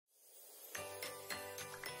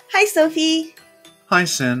Hi, Sophie. Hi,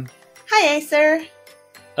 Sin. Hi, Acer.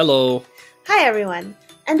 Hello. Hi, everyone,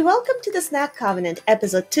 and welcome to the Snack Covenant,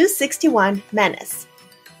 episode 261, Manus.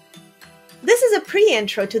 This is a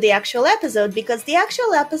pre-intro to the actual episode because the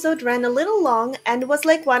actual episode ran a little long and was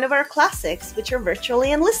like one of our classics, which are virtually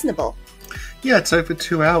unlistenable. Yeah, it's over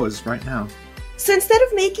 2 hours right now. So instead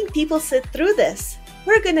of making people sit through this,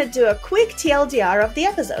 we're gonna do a quick TLDR of the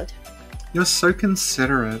episode. You're so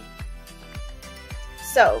considerate.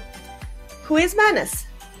 So, who is Manus?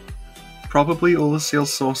 Probably Ulasil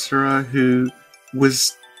sorcerer who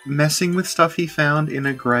was messing with stuff he found in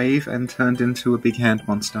a grave and turned into a big hand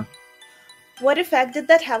monster. What effect did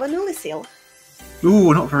that have on Ulisil?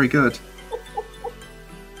 Ooh, not very good.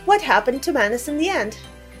 What happened to Manus in the end?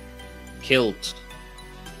 Killed.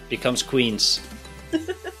 Becomes queens.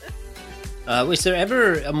 Was there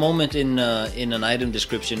ever a moment in an item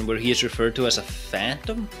description where he is referred to as a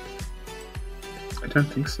phantom? I don't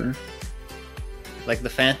think so. Like the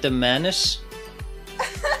Phantom Manus?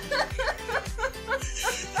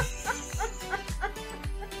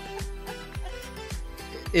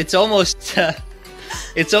 It's almost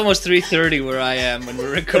 3:30 where I am when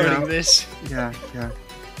we're recording this. Yeah.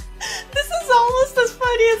 This is almost as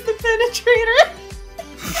funny as the Penetrator.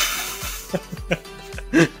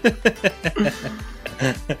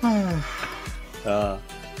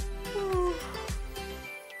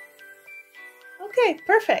 Okay,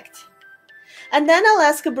 perfect. And then I'll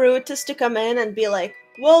ask a Brutus to come in and be like,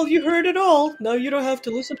 well, you heard it all. Now you don't have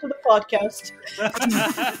to listen to the podcast.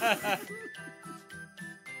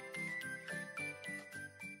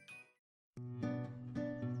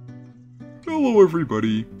 Hello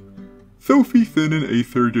everybody. Sophie, Sin, and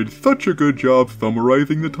Acer did such a good job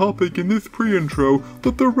summarizing the topic in this pre-intro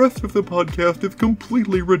that the rest of the podcast is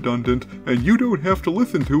completely redundant and you don't have to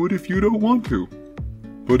listen to it if you don't want to.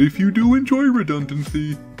 But if you do enjoy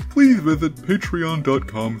redundancy, please visit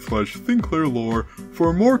patreon.com/SinclairLore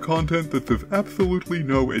for more content that has absolutely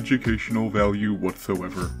no educational value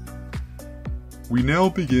whatsoever. We now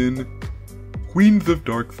begin Queens of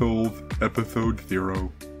Dark Souls, Episode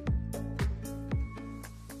 0.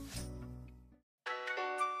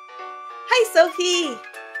 Hi, Sophie.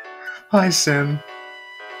 Hi, Sin.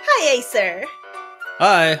 Hi, Acer.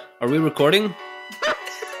 Hi, are we recording?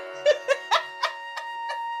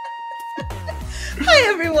 Hi,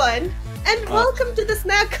 everyone, and welcome to the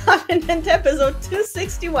Snack Covenant episode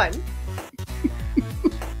 261.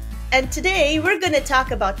 And today we're going to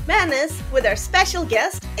talk about Manus with our special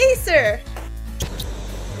guest, Acer.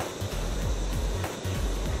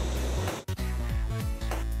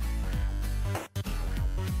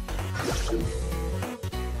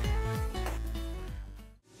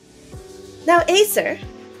 Now, Acer,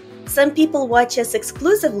 some people watch us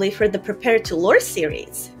exclusively for the Prepare to Lore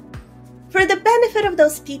series. For the benefit of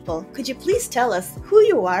those people, could you please tell us who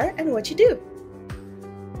you are and what you do?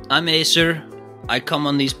 I'm Acer. I come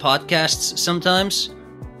on these podcasts sometimes,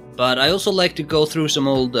 but I also like to go through some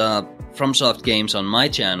old FromSoft games on my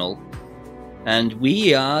channel. And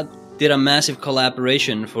we did a massive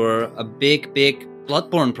collaboration for a big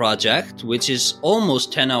Bloodborne project, which is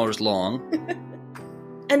almost 10 hours long.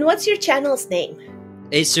 And what's your channel's name?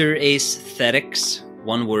 Acer Aesthetics,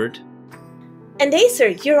 one word. And Acer,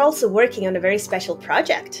 you're also working on a very special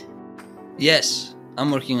project. Yes, I'm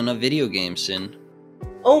working on a video game, Sin.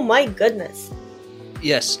 Oh my goodness.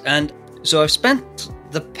 Yes, and so I've spent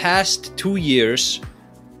the past 2 years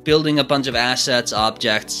building a bunch of assets,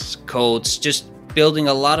 objects, codes, just building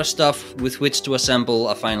a lot of stuff with which to assemble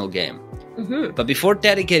a final game. Mm-hmm. But before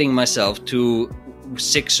dedicating myself to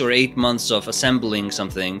 6 or 8 months of assembling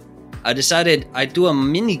something, I decided I'd do a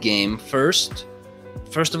mini game first.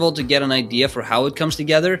 First of all, to get an idea for how it comes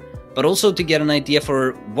together, but also to get an idea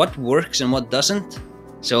for what works and what doesn't.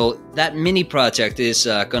 So that mini project is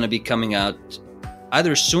going to be coming out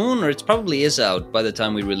either soon, or it probably is out by the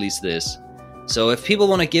time we release this. So if people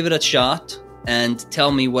want to give it a shot and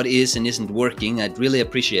tell me what is and isn't working, I'd really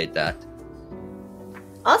appreciate that.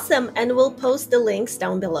 Awesome, and we'll post the links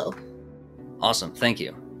down below. Awesome, thank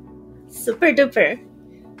you. Super duper.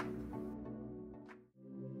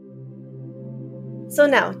 So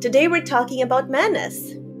now, today we're talking about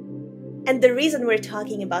Manus. And the reason we're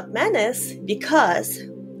talking about Manus, because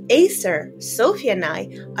Acer, Sophie and I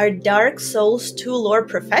are Dark Souls 2 lore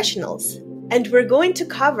professionals. And we're going to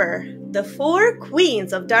cover the 4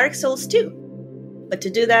 queens of Dark Souls 2. But to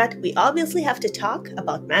do that, we obviously have to talk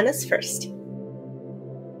about Manus first.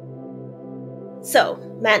 So,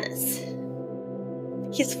 Manus.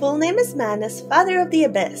 His full name is Manus, Father of the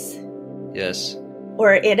Abyss. Yes.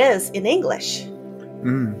 Or it is in English.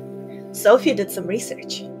 Mm. Sophie did some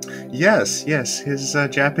research. Yes. His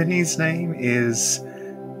Japanese name is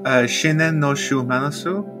Shinen no Shu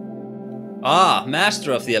Manasu. Ah,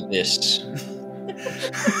 Master of the Abyss.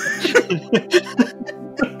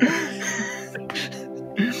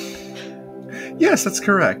 Yes, that's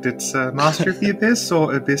correct. It's Master of the Abyss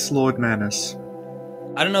or Abyss Lord Manus.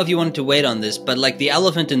 I don't know if you wanted to wait on this, but like the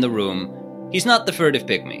elephant in the room, he's not the furtive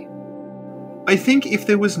pygmy. I think if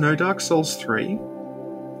there was no Dark Souls 3,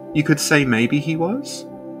 you could say maybe he was.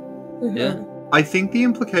 Mhm. Yeah. I think the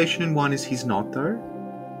implication in 1 is he's not, though.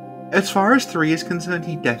 As far as 3 is concerned,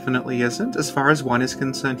 he definitely isn't. As far as 1 is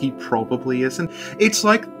concerned, he probably isn't. It's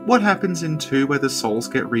like what happens in 2 where the souls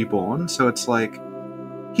get reborn, so it's like...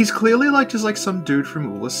 He's clearly like just like some dude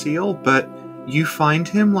from Ulasil, but you find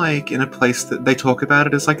him like in a place that they talk about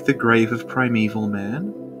it as like the grave of Primeval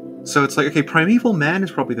Man. So it's like, okay, Primeval Man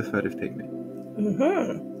is probably the furtive pygmy.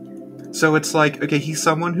 Mhm. So it's like, okay, he's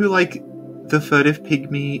someone who like the furtive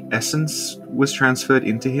pygmy essence was transferred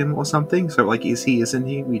into him or something. So like, is he, isn't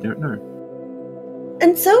he? We don't know.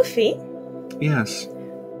 And Sophie, Yes.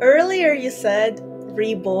 earlier you said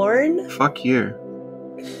reborn. Fuck you.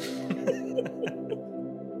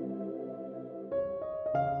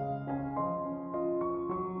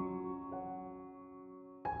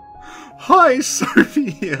 Hi,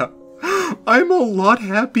 Sophie here. I'm a lot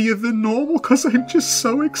happier than normal because I'm just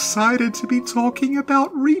so excited to be talking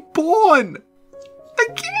about Reborn!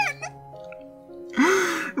 Again!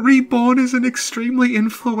 Reborn is an extremely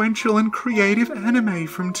influential and creative anime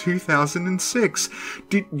from 2006.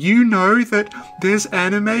 Did you know that there's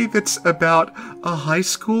anime that's about a high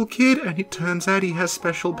school kid and it turns out he has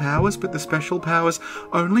special powers, but the special powers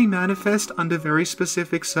only manifest under very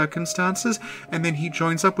specific circumstances, and then he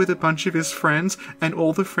joins up with a bunch of his friends and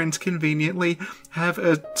all the friends conveniently have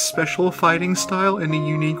a special fighting style and a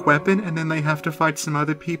unique weapon, and then they have to fight some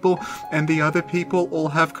other people, and the other people all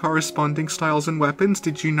have corresponding styles and weapons?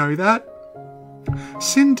 Did you know that?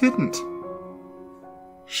 Sin didn't.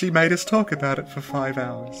 She made us talk about it for 5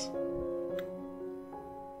 hours.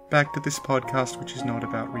 Back to this podcast, which is not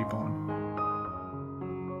about Reborn.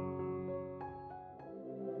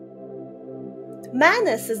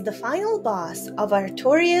 Manus is the final boss of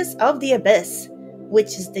Artorias of the Abyss,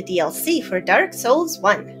 which is the DLC for Dark Souls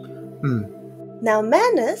 1. Now,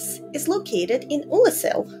 Manus is located in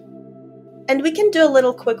Ulasil. And we can do a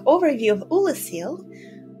little quick overview of Ulasil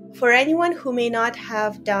for anyone who may not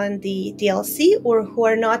have done the DLC or who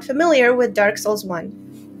are not familiar with Dark Souls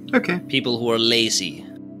 1. Okay. People who are lazy.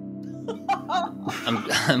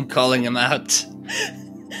 I'm calling them out.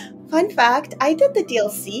 Fun fact, I did the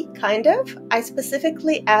DLC, kind of. I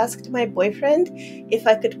specifically asked my boyfriend if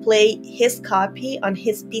I could play his copy on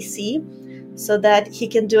his PC so that he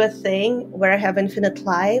can do a thing where I have infinite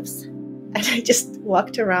lives. And I just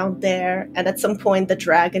walked around there, and at some point the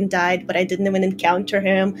dragon died, but I didn't even encounter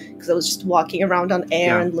him because I was just walking around on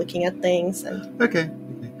air and looking at things. And Okay.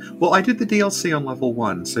 Well, I did the DLC on level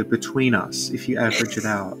 1, so between us, if you average it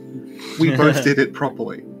out, we both did it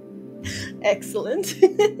properly. Excellent.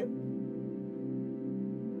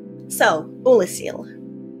 So, Ulasil.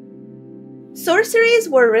 Sorceries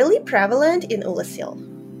were really prevalent in Ulasil.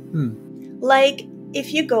 Like,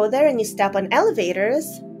 if you go there and you step on elevators,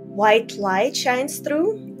 white light shines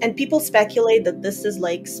through, and people speculate that this is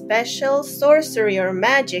like special sorcery or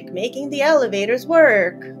magic making the elevators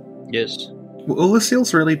work. Yes. Well,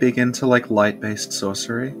 Ulasil's really big into like light-based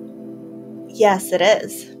sorcery. Yes, it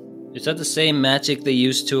is. Is that the same magic they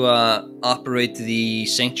used to operate the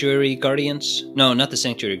Sanctuary Guardians? No, not the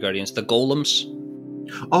Sanctuary Guardians, the Golems.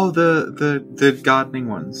 Oh, the gardening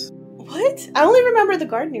ones. What? I only remember the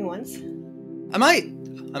gardening ones. Am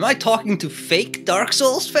I talking to fake Dark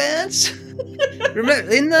Souls fans?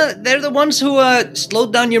 Remember, they're the ones who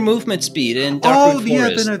slowed down your movement speed in Darkwood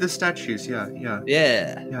Forest. The statues. Yeah.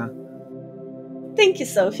 Yeah. Thank you,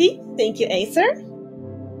 Sophie. Thank you, Acer.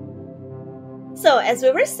 So, as we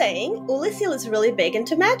were saying, Ulasil is really big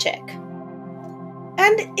into magic.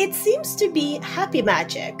 And it seems to be happy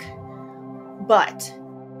magic. But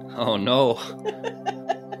Oh no.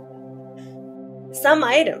 some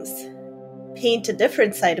items paint a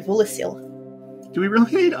different side of Ulasil. Do we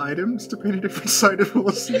really need items to paint a different side of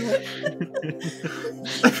Ulasil?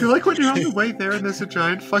 I feel like when you're on the way there and there's a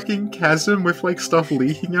giant fucking chasm with like stuff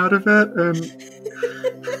leaking out of it, and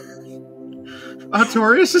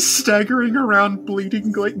Artorias is staggering around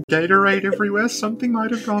bleeding like Gatorade everywhere, something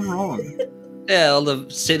might have gone wrong. Yeah, all the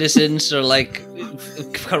citizens are like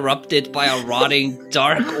corrupted by a rotting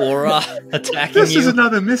dark aura attacking This you. is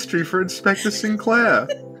another mystery for Inspector Sinclair.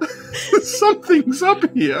 Something's up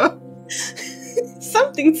here.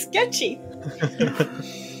 Something sketchy.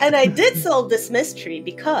 And I did solve this mystery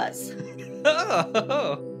because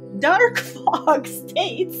Dark Fog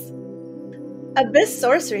states abyss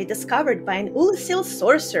sorcery discovered by an Ulasil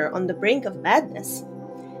sorcerer on the brink of madness.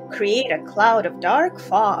 Create a cloud of dark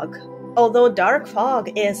fog. Although dark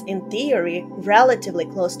fog is, in theory, relatively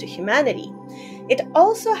close to humanity, it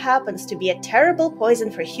also happens to be a terrible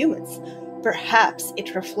poison for humans. Perhaps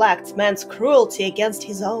it reflects man's cruelty against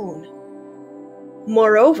his own.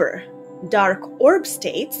 Moreover, Dark Orb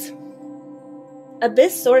states,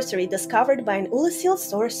 abyss sorcery discovered by an Ulasil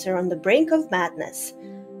sorcerer on the brink of madness.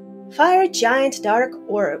 Fire giant dark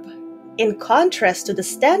orb. In contrast to the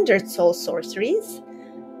standard soul sorceries,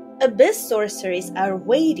 abyss sorceries are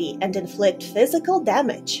weighty and inflict physical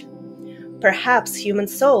damage. Perhaps human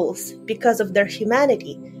souls, because of their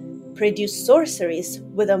humanity, produce sorceries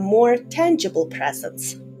with a more tangible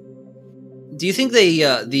presence. Do you think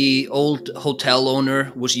the old hotel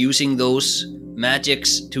owner was using those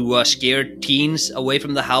magics to scare teens away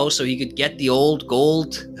from the house so he could get the old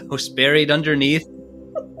gold that was buried underneath?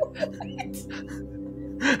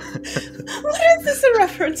 What is this a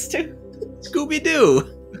reference to?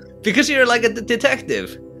 Scooby-Doo! Because you're like a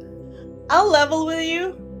detective. I'll level with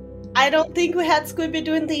you. I don't think we had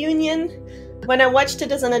Scooby-Doo in the Union. When I watched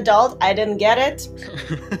it as an adult, I didn't get it.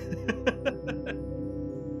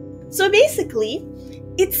 So basically,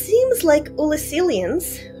 it seems like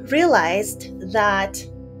Ulasilians realized that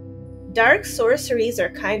dark sorceries are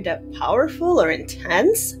kind of powerful or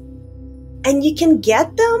intense, and you can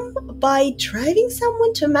get them by driving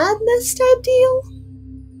someone to madness type deal.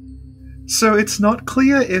 So it's not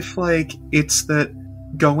clear if, like, it's that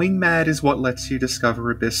going mad is what lets you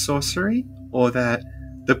discover abyss sorcery, or that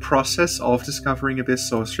the process of discovering abyss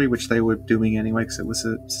sorcery, which they were doing anyway because it was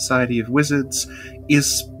a society of wizards,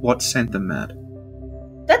 is what sent them mad.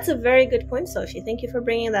 That's a very good point, Sophie. Thank you for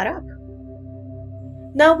bringing that up.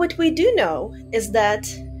 Now, what we do know is that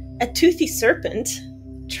a toothy serpent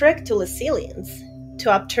tricked Ulasilians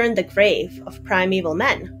to upturn the grave of primeval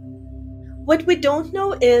men. What we don't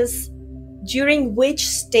know is during which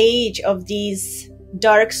stage of these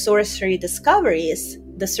dark sorcery discoveries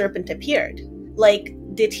the serpent appeared. Like,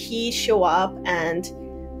 did he show up and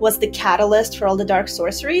was the catalyst for all the dark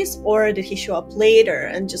sorceries, or did he show up later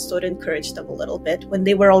and just sort of encourage them a little bit when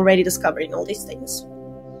they were already discovering all these things?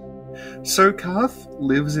 So Karth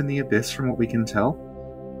lives in the abyss from what we can tell.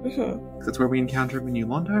 Mm-hmm. That's where we encounter him in New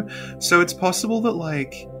Londo. So it's possible that,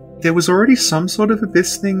 like, there was already some sort of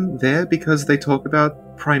abyss thing there because they talk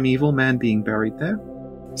about primeval man being buried there.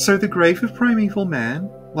 So the grave of primeval man,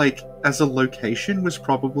 like, as a location, was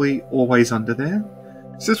probably always under there.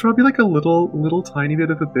 So there's probably like a little tiny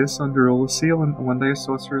bit of abyss under Ulasil, and one day a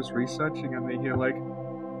sorcerer's researching and they hear like,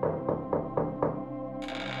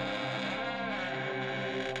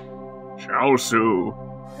 Chaosu.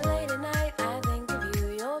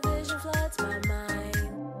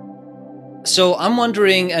 So I'm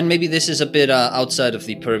wondering, and maybe this is a bit outside of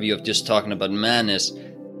the purview of just talking about Manus,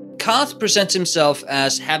 Koth presents himself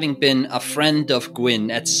as having been a friend of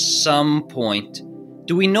Gwyn at some point.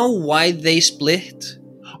 Do we know why they split?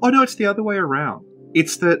 oh no, it's the other way around.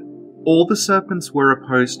 It's that all the serpents were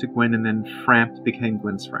opposed to Gwyn and then Frampt became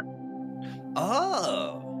Gwyn's friend.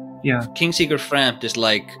 Oh. Yeah. Kingseeker Frampt is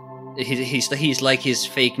like, he's like his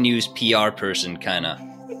fake news PR person, kind of.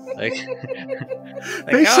 Like,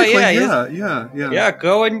 Basically, oh, yeah. Yeah,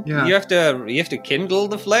 go and Yeah. you have to kindle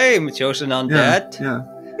the flame, chosen undead. Yeah.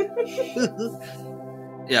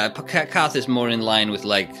 Yeah, Kath is more in line with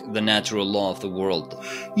like the natural law of the world.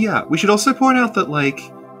 Yeah, we should also point out that, like,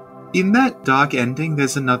 in that dark ending,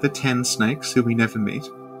 there's another 10 snakes who we never meet.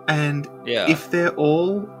 And Yeah. if they're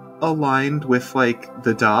all aligned with, like,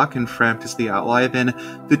 the dark and Frampt is the outlier, then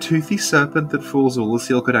the toothy serpent that fools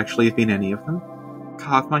Ulasil could actually have been any of them.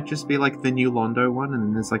 Karth might just be, like, the new Londo one, and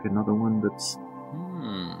then there's, like, another one that's...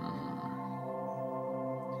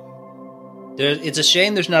 It's a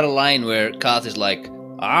shame there's not a line where Kath is like,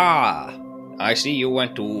 "Ah, I see you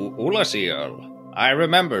went to Ulasil. I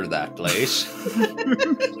remember that place."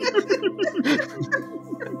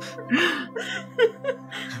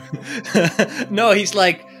 No, he's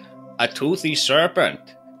like, "A toothy serpent.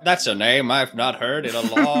 That's a name I've not heard in a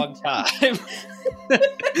long time."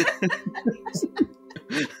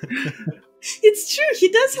 It's true, he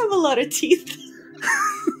does have a lot of teeth.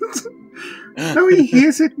 No, he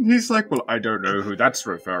hears it and he's like, well, I don't know who that's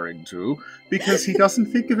referring to, because he doesn't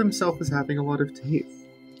think of himself as having a lot of teeth.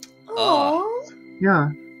 Aww. Yeah.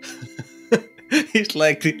 He's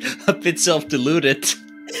like a bit self-deluded.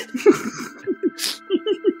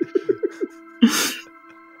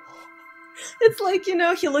 It's like,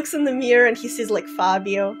 he looks in the mirror and he sees like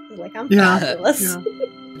Fabio. He's like, I'm Yeah, fabulous. yeah.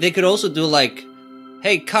 they could also do like,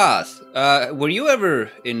 hey, Kath, were you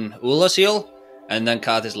ever in Ulasil? And then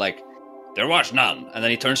Kath is like, there was none. And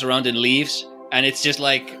then he turns around and leaves. And it's just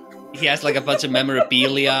like, he has like a bunch of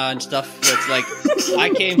memorabilia and stuff. That's like, I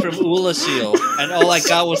came from Ulasil, and all I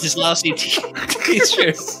got was this lousy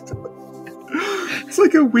t-shirt. It's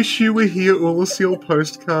like a wish you were here Ulasil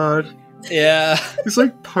postcard. Yeah. It's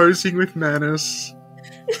like posing with Manus.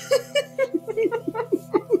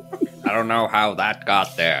 I don't know how that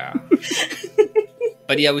got there.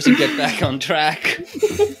 But yeah, we should get back on track.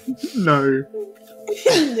 No.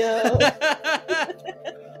 No.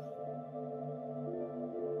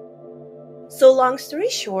 So long story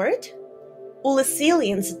short,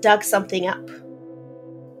 Ulasilians dug something up.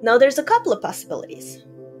 Now there's a couple of possibilities.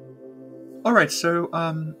 Alright, so,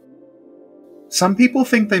 some people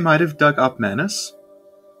think they might have dug up Manus,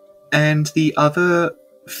 and the other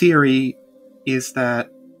theory is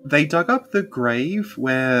that they dug up the grave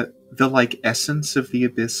where the, like, essence of the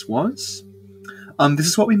abyss was. This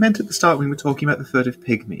is what we meant at the start when we were talking about the Third of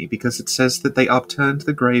Pygmy, because it says that they upturned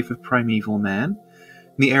the grave of primeval man.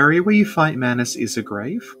 The area where you fight Manus is a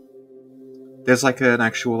grave. There's like an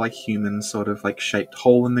actual like human sort of like shaped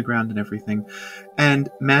hole in the ground and everything. And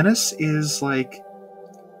Manus is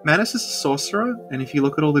a sorcerer, and if you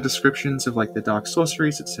look at all the descriptions of like the dark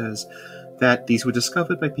sorceries, it says that these were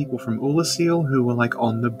discovered by people from Ulasil who were like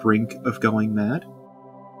on the brink of going mad.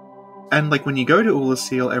 And like when you go to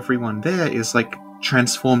Ulasil, everyone there is like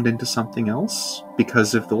transformed into something else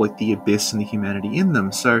because of the abyss and the humanity in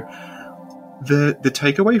them. So the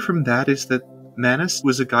takeaway from that is that Manus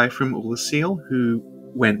was a guy from Ulasil who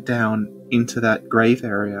went down into that grave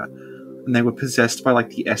area, and they were possessed by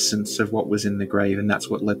like the essence of what was in the grave, and that's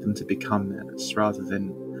what led them to become Manus, rather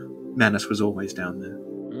than Manus was always down there.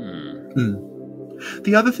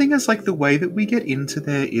 The other thing is like the way that we get into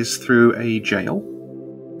there is through a jail.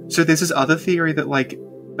 So there's this other theory that like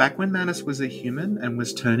back when Manus was a human and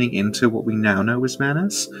was turning into what we now know as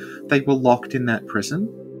Manus, they were locked in that prison.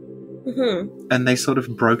 Mm-hmm. And they sort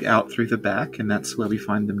of broke out through the back, and that's where we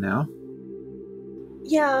find them now.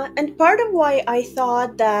 Yeah, and part of why I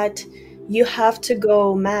thought that you have to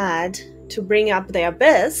go mad to bring up the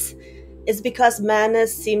abyss is because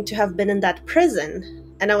Manus seemed to have been in that prison.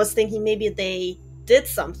 And I was thinking maybe they did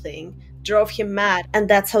something, drove him mad, and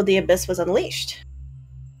that's how the abyss was unleashed.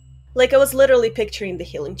 Like, I was literally picturing the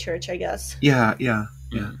Healing Church, I guess. Yeah.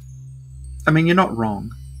 I mean, you're not wrong,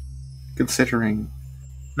 considering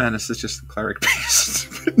Manus is just the cleric beast.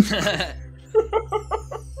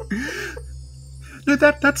 No,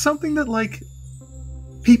 that's something that, like,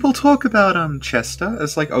 people talk about Chester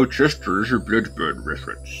as, like, oh, Chester is a Bloodborne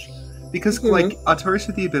reference. Because, like, Artorias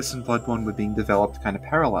of the Abyss and Bloodborne were being developed kind of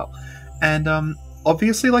parallel. And,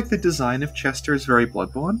 obviously, like, the design of Chester is very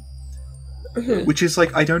Bloodborne. Which is,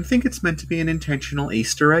 like, I don't think it's meant to be an intentional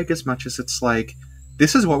Easter egg as much as it's, like,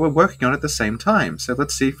 this is what we're working on at the same time. So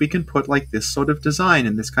let's see if we can put, like, this sort of design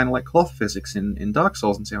and this kind of, like, cloth physics in Dark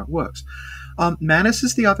Souls and see how it works. Manus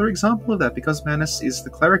is the other example of that, because Manus is the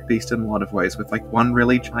cleric beast in a lot of ways, with, like, one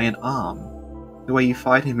really giant arm. The way you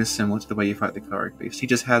fight him is similar to the way you fight the cleric beast. He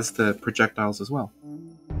just has the projectiles as well.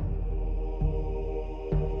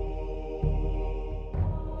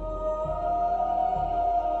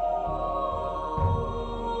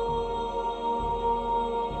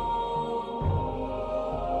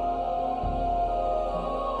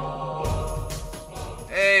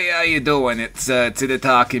 Hey, how you doing? It's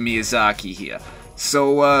Tadetaka Miyazaki here.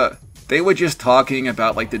 So, they were just talking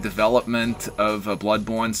about, like, the development of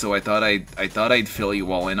Bloodborne, so I thought I'd fill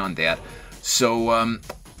you all in on that. So,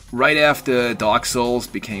 right after Dark Souls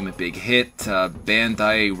became a big hit,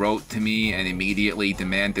 Bandai wrote to me and immediately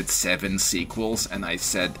demanded 7 sequels, and I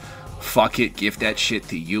said, fuck it, give that shit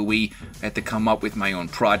to Yui. I had to come up with my own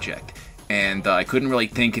project. And I couldn't really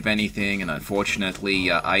think of anything, and unfortunately,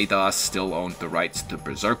 Eidos still owned the rights to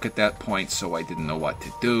Berserk at that point, so I didn't know what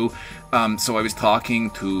to do. So I was talking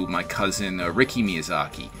to my cousin Ricky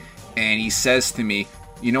Miyazaki, and he says to me,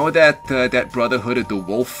 you know that Brotherhood of the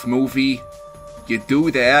Wolf movie? You do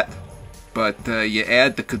that, but you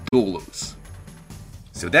add the Cthulhu's.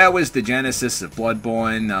 So that was the genesis of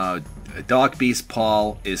Bloodborne. Dark Beast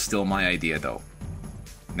Paul is still my idea, though.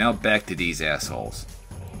 Now back to these assholes.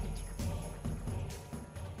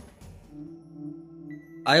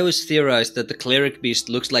 I always theorized that the cleric beast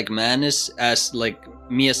looks like Manus as like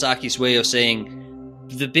Miyazaki's way of saying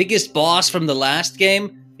the biggest boss from the last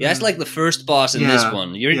game. Yeah, that's like the first boss in this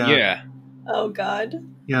one. Yeah. Oh god.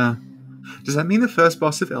 Yeah. Does that mean the first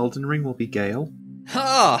boss of Elden Ring will be Gale?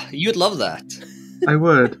 Ah, you'd love that. I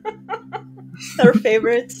would. Our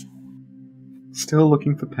favorites. Still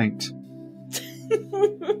looking for paint.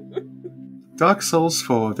 Dark Souls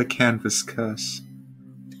 4, The Canvas Curse.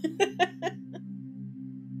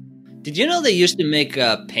 Did you know they used to make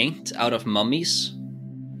paint out of mummies?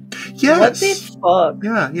 Yes! What the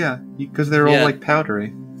fuck? Yeah, because they're all, Yeah. like,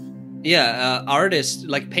 powdery. Yeah, artists,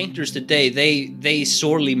 like painters today, they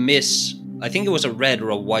sorely miss... I think it was a red or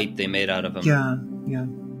a white they made out of them. Yeah.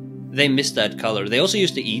 They missed that color. They also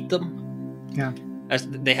used to eat them. Yeah. As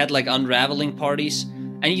they had, like, unraveling parties.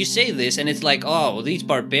 And you say this, and it's like, oh, these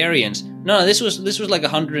barbarians. No, this was like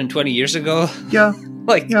 120 years ago. Yeah.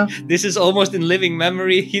 Like, Yeah. this is almost in living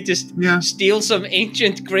memory. You just steal some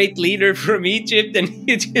ancient great leader from Egypt and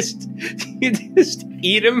you just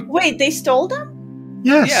eat him. Wait, they stole them?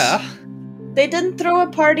 Yes. Yeah. They didn't throw a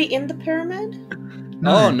party in the pyramid?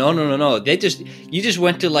 Oh, no. You just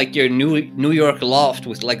went to like your New York loft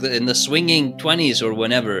with like in the swinging 20s or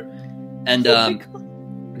whenever. And Oh my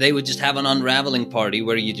God. they would just have an unraveling party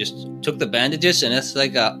where you just took the bandages and it's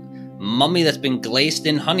like a mummy that's been glazed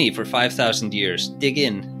in honey for 5,000 years. Dig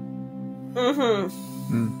in.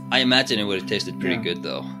 Mm-hmm. I imagine it would have tasted pretty Yeah. good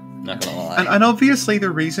though. Not gonna lie. And obviously the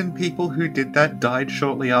reason people who did that died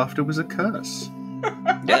shortly after was a curse.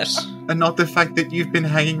 Yes. And not the fact that you've been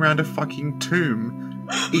hanging around a fucking tomb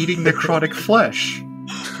eating necrotic flesh.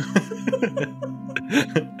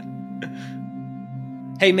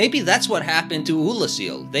 Hey, maybe that's what happened to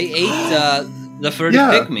Ulasil. They ate the furry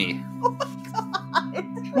Yeah. pygmy.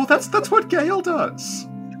 Well, that's what Gale does.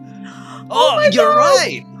 Oh, my you're God.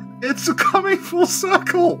 right. It's coming full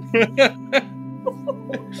circle.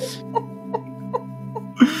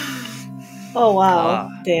 Oh, wow. Ah,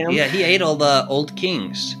 Damn. Yeah, he ate all the old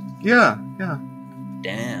kings. Yeah.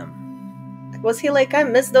 Damn. Was he like, I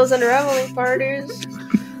miss those unraveling parties?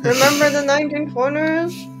 Remember the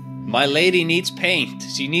 1920s? My lady needs paint.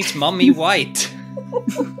 She needs mummy white.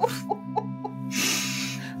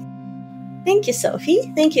 Thank you, Sophie.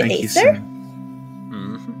 Thank you, Thank you, Aether. Sam.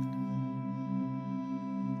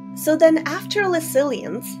 Mhm. So then, after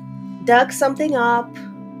Lycilians dug something up,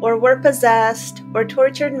 or were possessed, or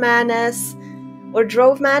tortured Manus, or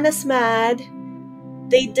drove Manus mad,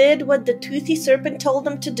 they did what the toothy serpent told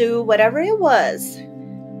them to do, whatever it was.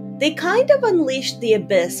 They kind of unleashed the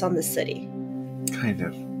abyss on the city. Kind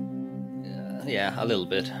of. Yeah, a little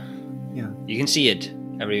bit. Yeah. You can see it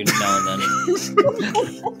every now and then.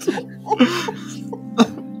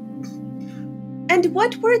 And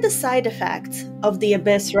what were the side effects of the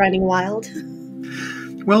abyss running wild?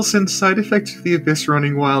 Well, since side effects of the abyss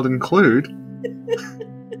running wild include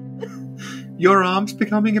your arms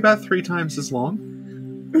becoming about 3 times as long,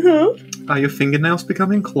 Mm-hmm. your fingernails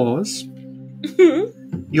becoming claws,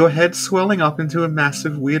 Mm-hmm. your head swelling up into a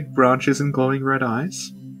massive weird branches and glowing red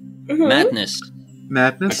eyes, Mm-hmm.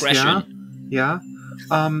 madness, Aggression. yeah,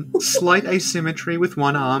 slight asymmetry with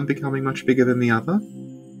one arm becoming much bigger than the other.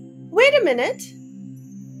 Wait a minute.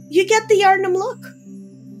 You get the Yarnum look.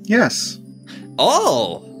 Yes.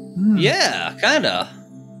 Oh, Hmm. yeah, kinda.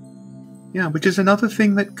 Yeah, which is another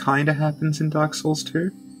thing that kinda happens in Dark Souls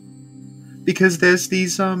 2. Because there's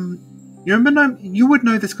these, you remember, you would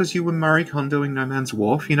know this because you were Murray Kondoing No Man's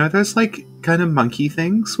Wharf, you know, those, like, kind of monkey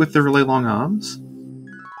things with the really long arms?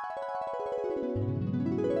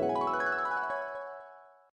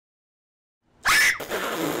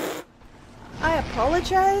 I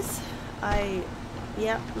apologize.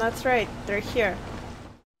 Yeah, that's right. They're here.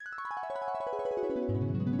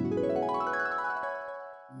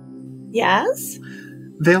 Yes?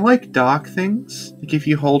 They're like dark things. Like, if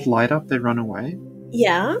you hold light up, they run away.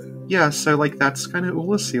 Yeah? Yeah, so, like, that's kind of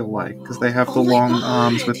Ulasil-like, because they have the Oh my long God.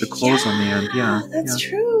 arms with the claws on the end, yeah. That's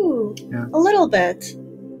true. Yeah. A little bit.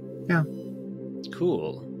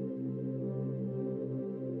 Cool.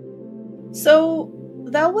 So,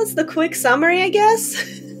 that was the quick summary, I guess?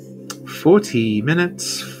 40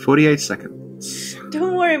 minutes, 48 seconds.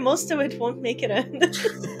 Don't worry, most of it won't make it in.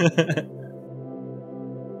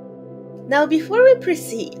 Now, before we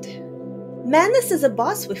proceed, Manus is a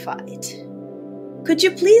boss we fight. Could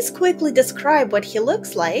you please quickly describe what he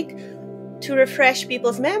looks like to refresh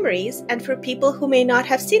people's memories and for people who may not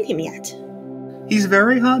have seen him yet? He's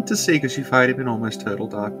very hard to see because you fight him in almost total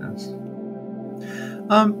darkness.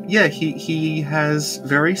 Yeah, he has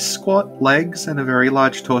very squat legs and a very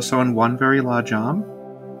large torso and one very large arm.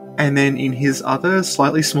 And then in his other,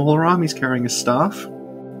 slightly smaller arm, he's carrying a staff.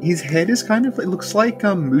 His head is kind of, it looks like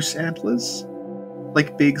moose antlers.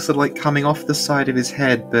 Like big, sort of like coming off the side of his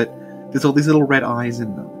head, but there's all these little red eyes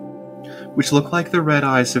in them. Which look like the red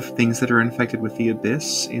eyes of things that are infected with the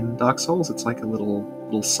abyss in Dark Souls. It's like a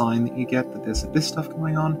little sign that you get that there's abyss stuff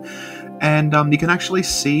going on. And you can actually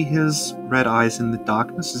see his red eyes in the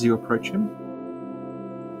darkness as you approach him.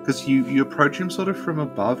 because you approach him sort of from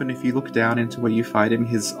above, and if you look down into where you fight him,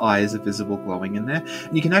 his eyes are visible glowing in there.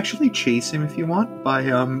 And you can actually cheese him if you want by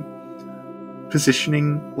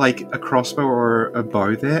positioning like a crossbow or a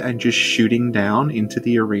bow there and just shooting down into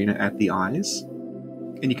the arena at the eyes.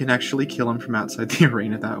 And you can actually kill him from outside the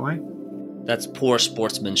arena that way. That's poor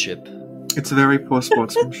sportsmanship. It's very poor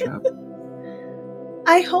sportsmanship.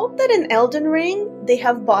 I hope that in Elden Ring, they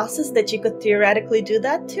have bosses that you could theoretically do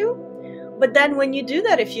that to. But then when you do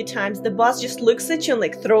that a few times, the boss just looks at you and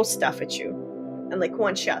like throws stuff at you. And like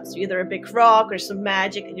one-shots you, either a big rock or some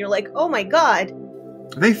magic, and you're like, oh my god.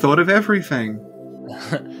 They thought of everything.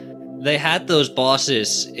 They had those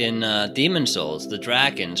bosses in Demon Souls, the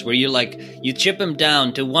dragons, where you chip them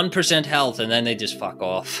down to 1% health and then they just fuck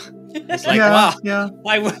off. It's like, wow, yeah.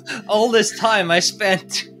 All this time I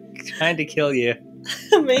spent trying to kill you.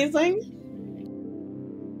 Amazing.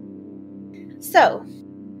 So,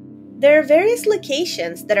 there are various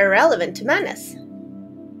locations that are relevant to Manus.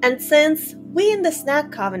 And since we in the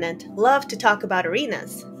Snack Covenant love to talk about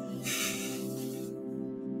arenas,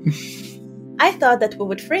 I thought that we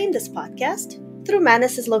would frame this podcast through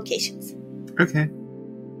Manus's locations. Okay.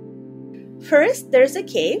 First, there's a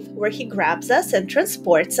cave where he grabs us and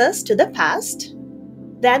transports us to the past.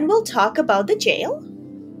 Then we'll talk about the jail.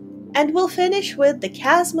 And we'll finish with the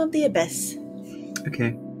Chasm of the Abyss.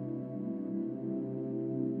 Okay.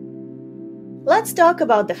 Let's talk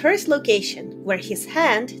about the first location, where his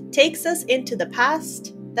hand takes us into the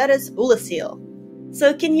past, that is Ulasil.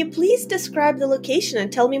 So can you please describe the location and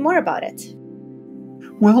tell me more about it?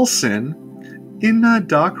 Well, Sin, in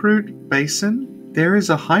Darkroot Basin, there is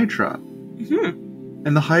a Hydra. Mm-hmm.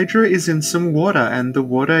 And the Hydra is in some water, and the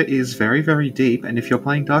water is very, very deep, and if you're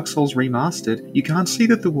playing Dark Souls Remastered, you can't see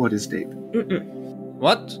that the water's deep. Mm-mm.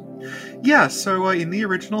 What? Yeah, so in the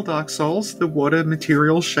original Dark Souls, the water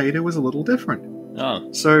material shader was a little different.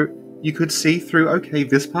 Oh. So you could see through, okay,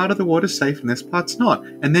 this part of the water's safe and this part's not.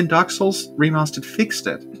 And then Dark Souls Remastered fixed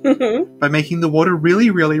it by making the water really,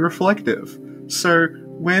 really reflective. So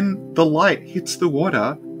when the light hits the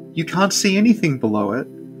water, you can't see anything below it,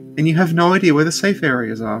 and you have no idea where the safe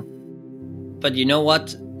areas are. But you know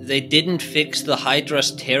what? They didn't fix the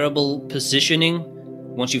Hydra's terrible positioning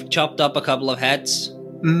once you've chopped up a couple of heads.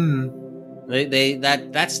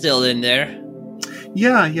 That's still in there.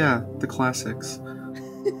 Yeah, the classics.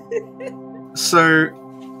 So,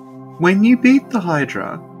 when you beat the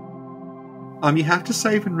Hydra, you have to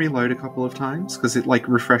save and reload a couple of times, because it,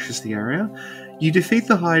 refreshes the area. You defeat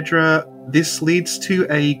the Hydra, this leads to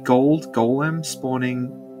a gold golem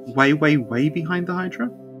spawning way, way, way behind the Hydra.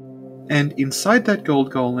 And inside that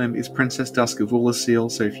gold golem is Princess Dusk of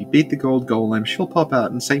Ulasil, so if you beat the gold golem, she'll pop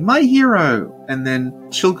out and say, "My hero!" And then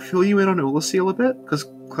she'll fill you in on Ulasil a bit, because,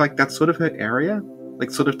 that's sort of her area.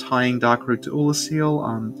 Sort of tying Darkroot to Ulasil.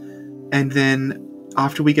 And then,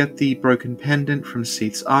 after we get the broken pendant from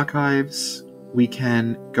Seath's archives, we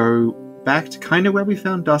can go back to kind of where we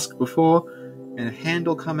found Dusk before, and a hand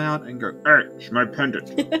will come out and go, "Hey, it's my pendant."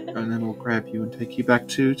 And then we'll grab you and take you back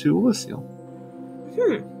to Ulasil.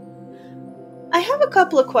 I have a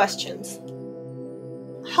couple of questions.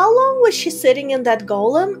 How long was she sitting in that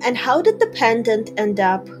golem, and how did the pendant end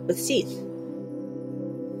up with Seath?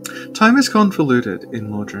 Time is convoluted in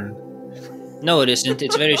Lordran. No, it isn't.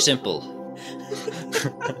 It's very simple.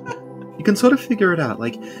 You can sort of figure it out.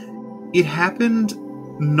 It happened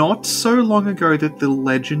not so long ago that the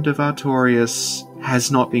legend of Artorias has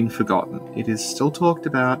not been forgotten. It is still talked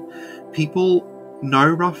about. People know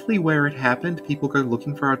roughly where it happened. People go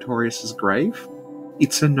looking for Artorias' grave.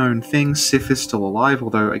 It's a known thing. Sif is still alive,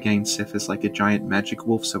 although, again, Sif is like a giant magic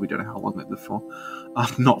wolf, so we don't know how long that lived for.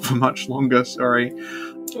 Not for much longer, sorry.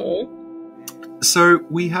 Oh. So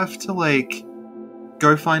we have to,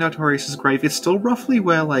 go find Artorias' grave. It's still roughly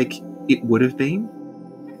where, it would have been.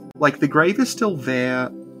 The grave is still there,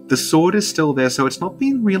 the sword is still there, so it's not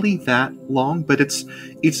been really that long, but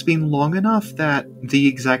it's been long enough that the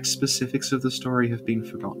exact specifics of the story have been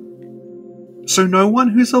forgotten. So no one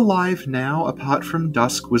who's alive now, apart from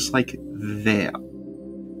Dusk, was, there.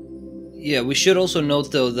 Yeah, we should also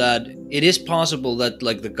note, though, that it is possible that,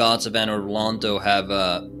 the gods of Anor Londo have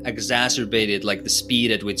exacerbated, the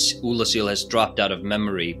speed at which Ulasil has dropped out of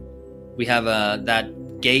memory. We have that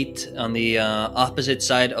gate on the opposite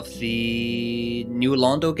side of the New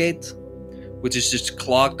Londo gate, which is just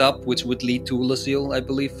clogged up, which would lead to Ulasil, I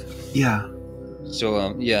believe. Yeah. So,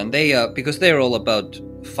 and they, because they're all about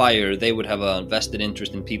fire, they would have a vested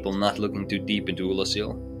interest in people not looking too deep into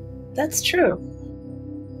Ulasil. That's true.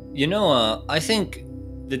 You know, I think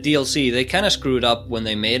the DLC, they kind of screwed up when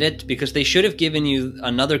they made it, because they should have given you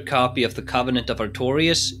another copy of the Covenant of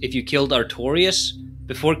Artorias if you killed Artorias,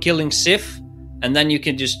 before killing Sif, and then you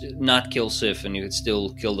can just not kill Sif and you could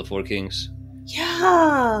still kill the Four Kings.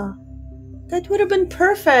 Yeah, that would have been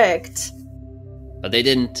perfect. But they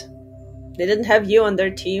didn't. They didn't have you on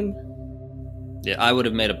their team. Yeah, I would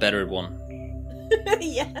have made a better one.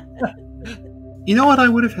 Yeah. You know what I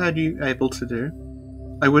would have had you able to do?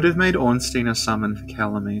 I would have made Ornstein a summon for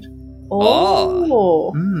Calamite.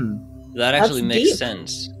 Oh. That actually That's makes deep.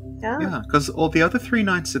 sense. Yeah, because all the other 3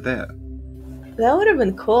 knights are there. That would have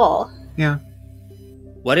been cool. Yeah.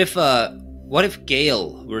 What if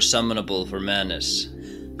Gale were summonable for Manus?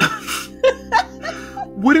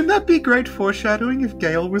 Wouldn't that be great foreshadowing if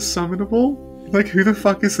Gale was summonable? Like, who the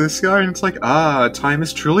fuck is this guy? And it's like, time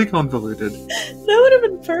is truly convoluted. That would have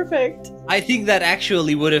been perfect. I think that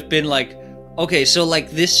actually would have been like, okay, so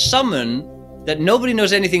like this summon that nobody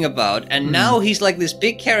knows anything about, and now he's like this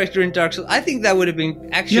big character in Dark Souls. I think that would have been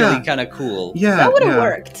actually kind of cool. Yeah, That would have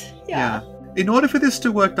worked. Yeah. In order for this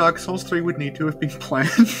to work, Dark Souls 3 would need to have been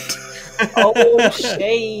planned. Oh,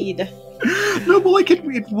 shade. No, but like it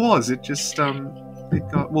was. It just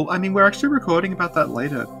it got. Well, I mean, we're actually recording about that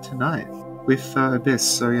later tonight with Abyss.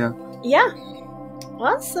 So yeah. Yeah.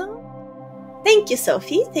 Awesome. Thank you,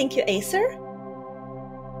 Sophie. Thank you, Acer.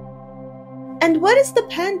 And what is the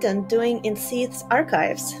pendant doing in Seath's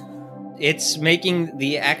archives? It's making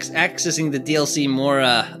the accessing the DLC more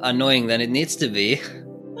annoying than it needs to be.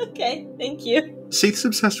 Okay, thank you. Seath's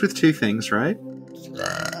obsessed with 2 things, right?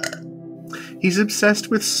 He's obsessed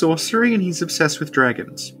with sorcery and he's obsessed with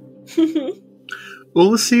dragons.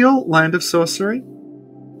 Ulasil, Land of Sorcery.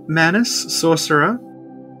 Manus, Sorcerer.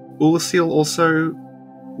 Ulasil also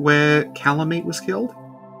where Calamite was killed.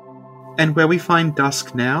 And where we find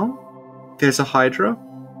Dusk now, there's a Hydra.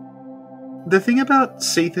 The thing about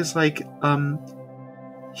Seath is like,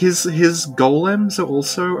 his golems are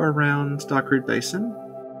also around Darkroot Basin.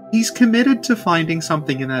 He's committed to finding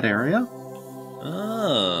something in that area.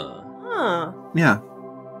 Oh. Huh. Yeah.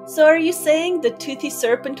 So are you saying the toothy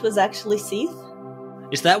serpent was actually Seath?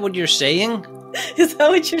 Is that what you're saying? Is that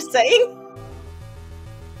what you're saying?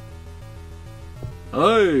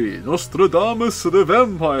 I, Nostradamus the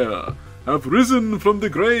Vampire, have risen from the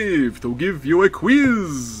grave to give you a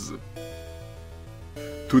quiz.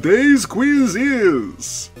 Today's quiz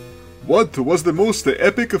is... What was the most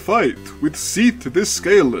epic fight with Seath the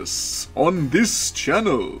Scaleless on this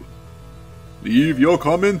channel? Leave your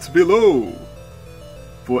comment below.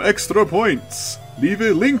 For extra points, leave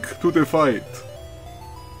a link to the fight.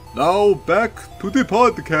 Now back to the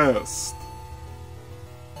podcast.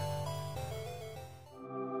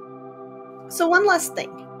 So one last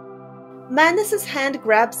thing. Manus's hand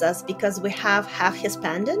grabs us because we have half his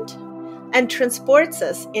pendant and transports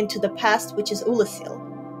us into the past, which is Ulasil.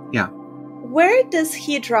 Yeah. Where does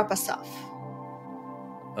he drop us off?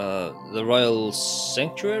 The Royal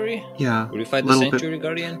Sanctuary? Yeah. Where do you fight the Sanctuary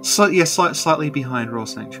Guardian? Slightly behind Royal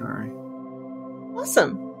Sanctuary.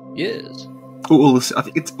 Awesome. Yes. I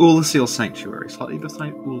think it's Ulasil Sanctuary. Slightly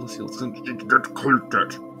behind Ulasil Sanctuary.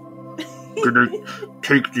 Gonna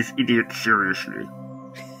take this idiot seriously.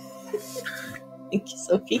 Thank you,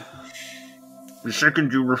 Sophie. The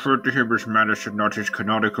second you referred to him as Manus and not his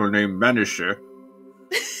canonical name Manus,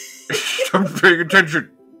 stop paying attention.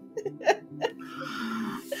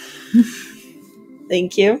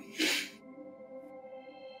 Thank you.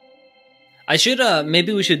 I should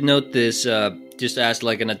maybe we should note this just as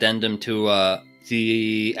like an addendum to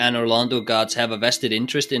the Anor Londo gods have a vested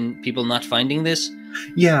interest in people not finding this.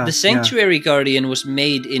 Yeah. The Sanctuary Guardian was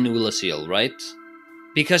made in Ulasil, right?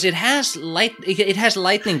 Because it has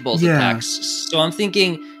lightning bolt attacks. So I'm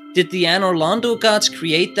thinking, did the Anor Londo gods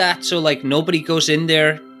create that so like nobody goes in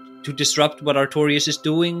there to disrupt what Artorias is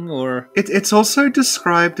doing, or It's also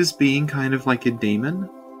described as being kind of like a demon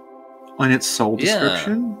on its soul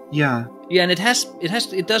description. Yeah. Yeah, and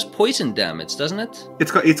it does poison damage, doesn't it?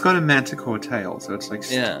 It's got a manticore tail, so it's like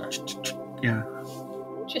Yeah. Yeah.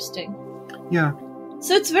 Interesting. Yeah.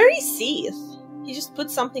 So it's very Seath. He just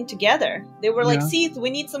put something together. They were like, Yeah. Seath,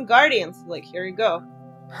 we need some guardians. Like, here you go.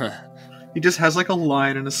 He just has like a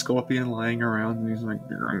lion and a scorpion lying around, and he's like,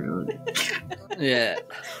 Yeah.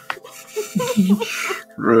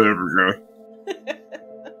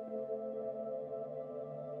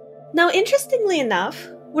 Now, interestingly enough,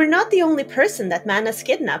 we're not the only person that Manus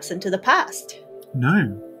kidnaps into the past.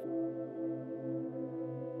 no.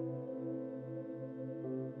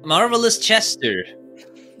 Marvelous Chester.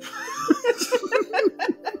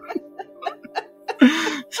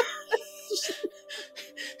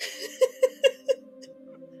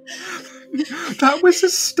 That was a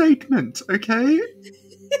statement, okay?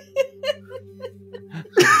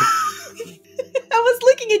 I was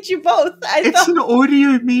looking at you both. It's an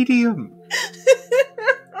audio medium.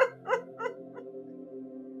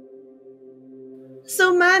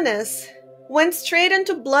 So Manus went straight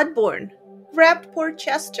into Bloodborne, grabbed poor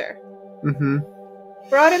Chester,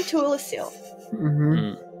 brought him to Ulasil.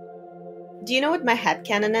 Do you know what my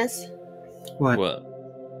headcanon is? What?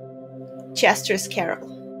 Chester's Carol.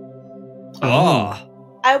 Oh.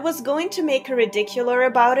 I was going to make a ridiculer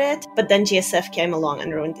about it, but then GSF came along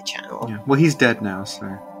and ruined the channel. Yeah. Well, he's dead now, so.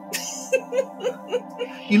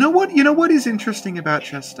 You know what is interesting about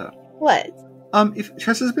Chester? What? If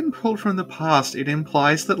Chester's been pulled from the past, it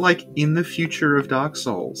implies that, like, in the future of Dark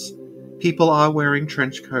Souls, people are wearing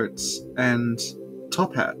trench coats and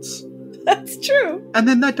top hats. That's true. And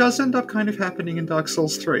then that does end up kind of happening in Dark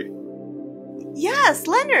Souls 3. Yes,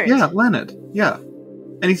 Leonard. Yeah, Leonard. Yeah.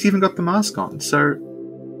 And he's even got the mask on, so...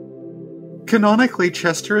 Canonically,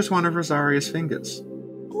 Chester is one of Rosaria's fingers.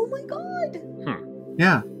 Oh my god.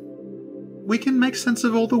 Yeah. We can make sense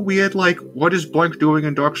of all the weird, like, what is blank doing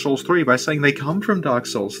in Dark Souls 3 by saying they come from Dark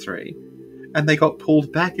Souls 3, and they got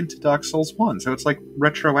pulled back into Dark Souls 1, so it's like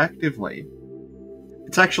retroactively.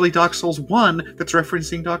 It's actually Dark Souls 1 that's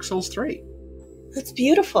referencing Dark Souls 3. That's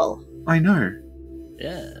beautiful. I know.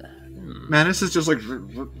 Yeah. Manus is just like...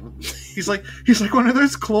 He's like one of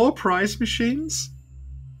those claw prize machines.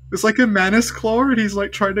 It's like a Manus claw, and he's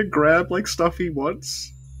like trying to grab like stuff he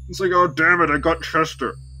wants. It's like, oh damn it, I got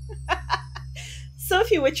Chester.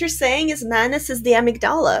 Sophie, what you're saying is Manus is the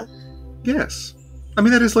amygdala. Yes. I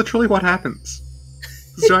mean, that is literally what happens.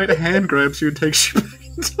 This giant hand grabs you and takes you back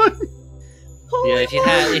in time. Oh Yeah, my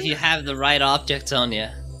if you have the right objects on you.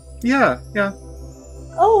 Yeah.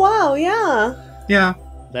 Oh wow, yeah. Yeah.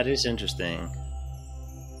 That is interesting.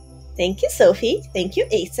 Thank you, Sophie. Thank you,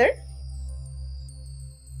 Acer.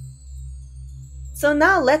 So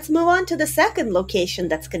now let's move on to the second location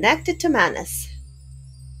that's connected to Manus.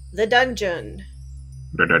 The dungeon.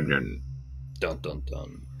 The dungeon. Dun dun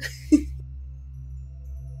dun.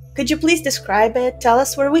 Could you please describe it? Tell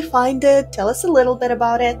us where we find it. Tell us a little bit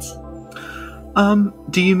about it.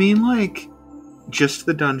 Do you mean, like, just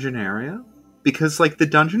the dungeon area? Because, like, the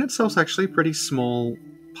dungeon itself's actually a pretty small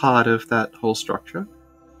part of that whole structure.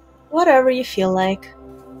 Whatever you feel like.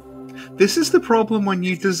 This is the problem when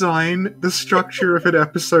you design the structure of an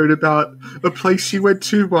episode about a place you went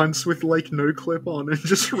to once with, like, no clip on and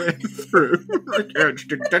just ran through. Like, yeah, it's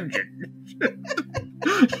the dungeon.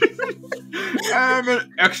 I'm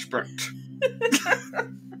an expert.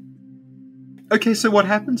 Okay, so what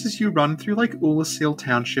happens is you run through, like, Ulasil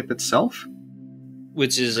Township itself.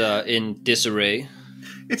 Which is in disarray.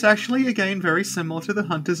 It's actually, again, very similar to the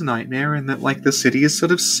Hunter's Nightmare in that, like, the city is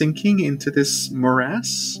sort of sinking into this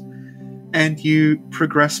morass, and you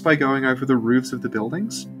progress by going over the roofs of the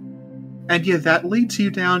buildings. And yeah, that leads you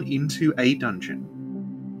down into a dungeon.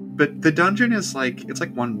 But the dungeon is like, it's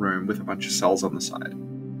like one room with a bunch of cells on the side.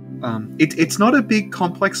 It's not a big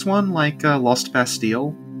complex one like Lost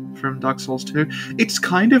Bastille from Dark Souls 2. It's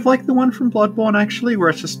kind of like the one from Bloodborne, actually, where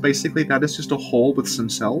it's just basically that is just a hall with some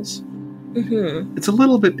cells. Mm-hmm. It's a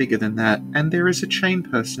little bit bigger than that, and there is a chain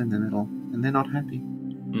person in the middle, and they're not happy.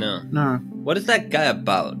 No. No. What is that guy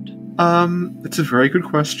about? It's a very good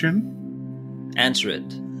question. Answer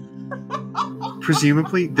it.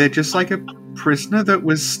 Presumably, they're just like a prisoner that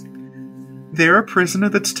was... They're a prisoner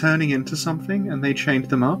that's turning into something, and they chained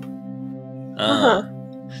them up.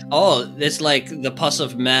 Oh, it's like the pus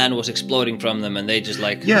of man was exploding from them, and they just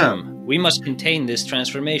like, we must contain this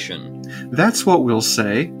transformation. That's what we'll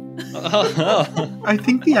say. Oh. I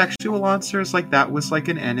think the actual answer is like that was like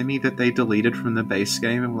an enemy that they deleted from the base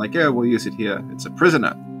game, and like, yeah, we'll use it here. It's a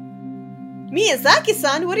prisoner.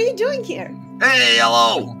 Miyazaki-san, what are you doing here? Hey,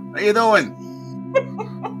 hello! How you doing?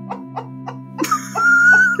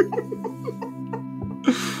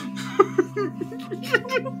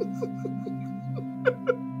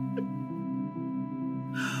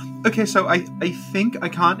 Okay, so I think, I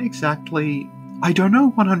can't exactly... I don't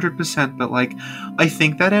know 100%, but like, I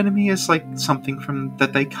think that enemy is like something from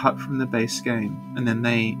that they cut from the base game, and then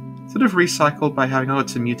they sort of recycled by having,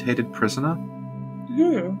 it's a mutated prisoner.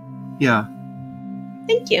 Yeah.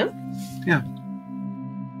 Thank you. Yeah.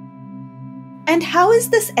 And how is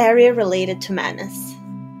this area related to Manus?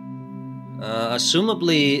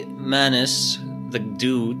 Assumably, Manus, the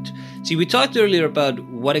dude... See, we talked earlier about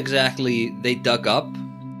what exactly they dug up.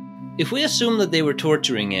 If we assume that they were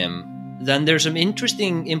torturing him, then there's some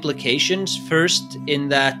interesting implications. First, in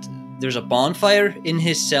that there's a bonfire in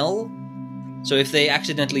his cell. So if they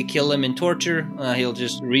accidentally kill him in torture, he'll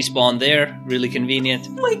just respawn there. Really convenient.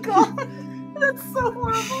 Oh my god, that's so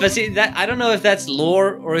horrible. But see, that I don't know if that's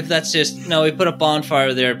lore or if that's just, no, we put a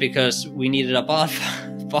bonfire there because we needed a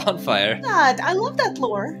bonfire. I love that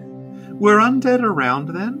lore. Were undead around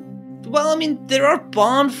then? Well, I mean, there are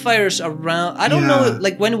bonfires around. I don't know,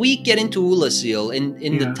 like, when we get into Ulasil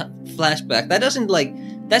in the flashback, that doesn't, like,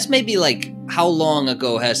 that's maybe, like, how long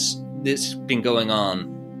ago has this been going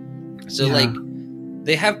on? So, like,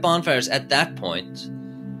 they have bonfires at that point.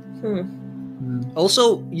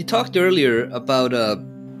 Also, you talked earlier about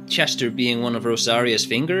Chester being one of Rosaria's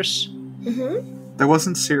fingers. That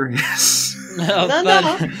wasn't serious. No,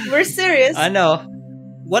 No, we're serious. I know.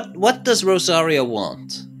 What does Rosaria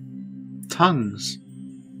want? Tongues.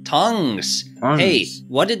 Tongues. Hey,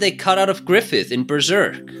 what did they cut out of Griffith in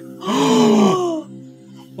Berserk?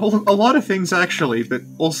 Well, a lot of things actually, but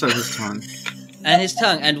also his tongue. And his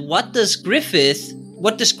tongue. And what does Griffith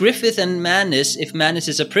and Manus, if Manus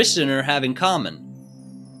is a prisoner, have in common?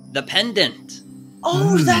 The pendant.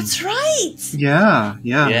 Oh, that's right. Yeah.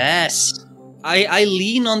 Yes. I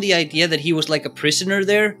lean on the idea that he was like a prisoner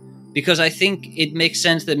there, because I think it makes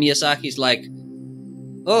sense that Miyazaki's like,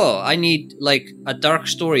 oh, I need, like, a dark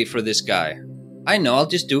story for this guy. I know, I'll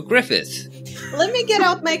just do Griffith. Let me get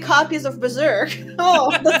out my copies of Berserk.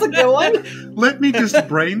 Oh, that's a good one. Let me just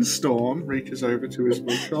brainstorm. Reaches over to his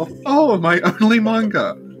bookshelf. Oh, my only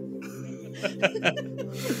manga.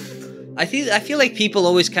 I feel like people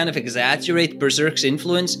always kind of exaggerate Berserk's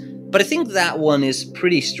influence, but I think that one is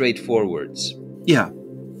pretty straightforward. Yeah.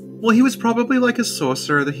 Well, he was probably like a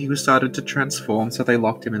sorcerer that he started to transform, so they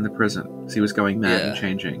locked him in the prison. Because he was going mad and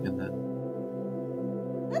changing, and then...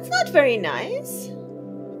 That's not very nice.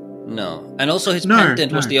 No. And also his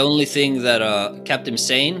pendant was the only thing that kept him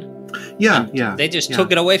sane. Yeah. They just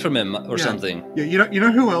took it away from him or something. Yeah, you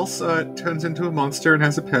know who else turns into a monster and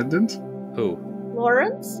has a pendant? Who?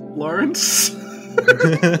 Lawrence? Lawrence?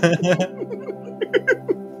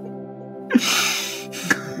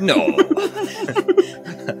 No.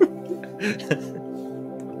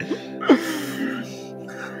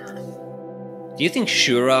 Do you think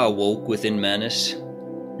Shura awoke within Manus?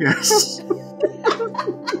 Yes.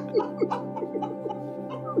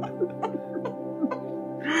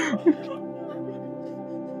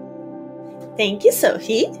 Thank you,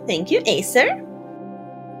 Sophie. Thank you, Acer.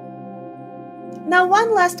 Now,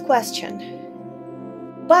 one last question.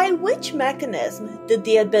 By which mechanism did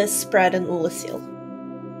the abyss spread in Ulasil?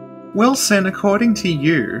 Well, Sen, according to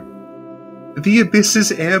you, the abyss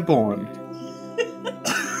is airborne.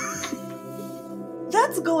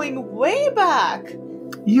 That's going way back.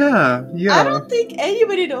 Yeah. I don't think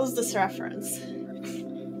anybody knows this reference.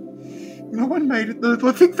 No one made it.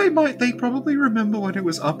 I think they probably remember when it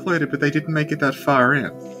was uploaded, but they didn't make it that far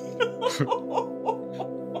in.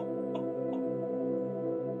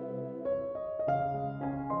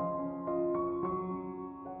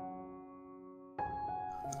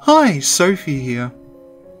 Hi, Sophie here.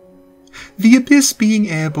 The abyss being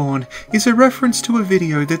airborne is a reference to a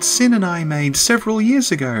video that Sin and I made several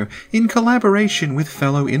years ago in collaboration with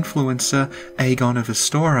fellow influencer Aegon of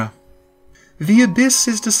Astora. The abyss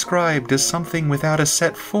is described as something without a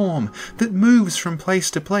set form that moves from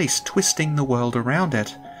place to place, twisting the world around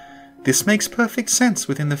it. This makes perfect sense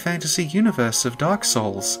within the fantasy universe of Dark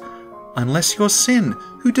Souls, unless you're Sin,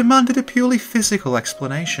 who demanded a purely physical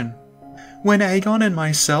explanation. When Aegon and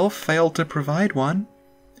myself failed to provide one,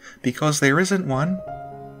 because there isn't one,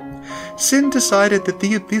 Sin decided that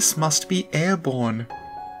the abyss must be airborne,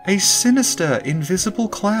 a sinister, invisible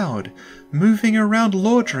cloud moving around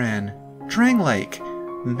Lordran, Dranglake,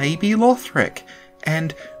 maybe Lothric,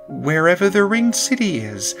 and wherever the ringed city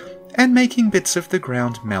is, and making bits of the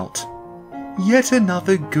ground melt. Yet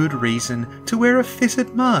another good reason to wear a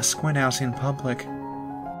fitted mask when out in public.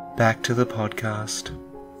 Back to the podcast.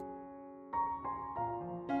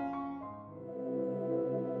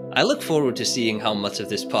 I look forward to seeing how much of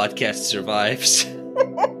this podcast survives.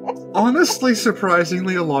 Honestly,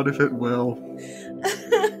 surprisingly, a lot of it will.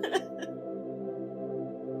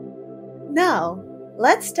 Now,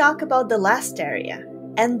 let's talk about the last area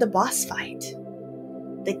and the boss fight.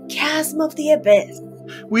 The Chasm of the Abyss.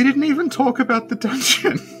 We didn't even talk about the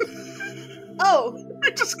dungeon. Oh,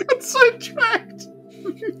 We just got sidetracked.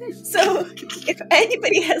 so if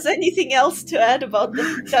anybody has anything else to add about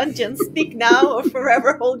the dungeon, speak now or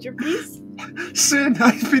forever hold your peace. Sin,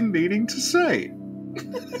 I've been meaning to say.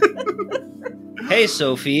 Hey,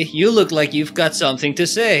 Sophie, you look like you've got something to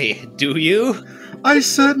say. Do you? I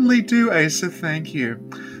certainly do, Asa, thank you.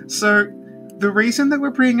 So, the reason that we're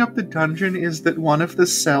bringing up the dungeon is that one of the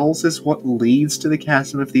cells is what leads to the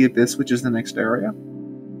Chasm of the Abyss, which is the next area.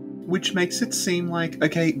 Which makes it seem like,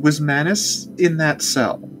 okay, was Manus in that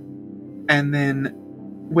cell? And then,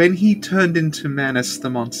 when he turned into Manus the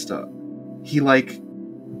monster, he,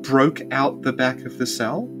 broke out the back of the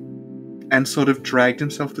cell and sort of dragged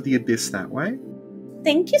himself to the abyss that way.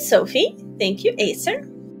 Thank you, Sophie. Thank you, Acer.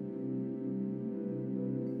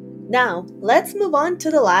 Now, let's move on to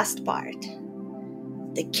the last part.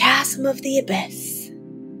 The chasm of the abyss.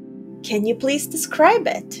 Can you please describe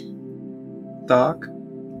it? Dark.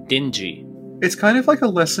 Dingy. It's kind of like a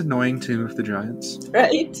less annoying Tomb of the Giants.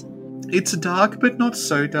 Right? It's dark, but not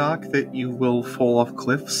so dark that you will fall off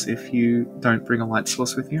cliffs if you don't bring a light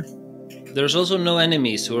source with you. There's also no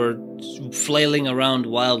enemies who are flailing around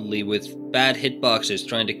wildly with bad hitboxes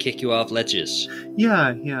trying to kick you off ledges.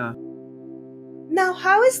 Yeah. Now,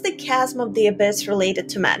 how is the chasm of the abyss related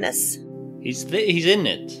to Manus? He's in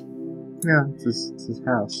it. Yeah, it's his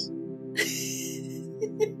house.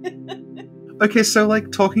 Okay, so,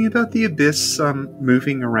 like, talking about the abyss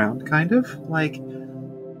moving around, kind of, like,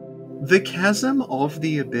 the chasm of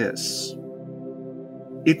the abyss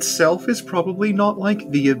itself is probably not like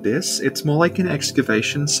the abyss, it's more like an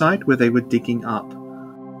excavation site where they were digging up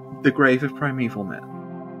the grave of primeval men.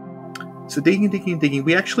 So digging.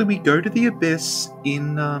 We go to the abyss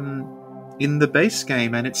in the base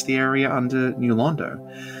game, and it's the area under New Londo.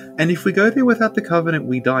 And if we go there without the Covenant,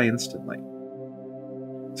 we die instantly.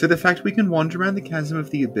 So the fact we can wander around the chasm of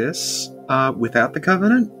the abyss without the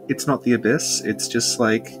Covenant, it's not the abyss, it's just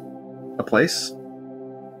like a place.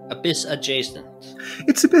 Abyss adjacent.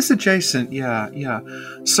 It's abyss adjacent, yeah.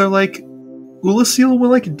 So like, Ulasil were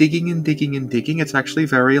like digging. It's actually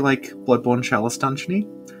very like Bloodborne Chalice dungeony.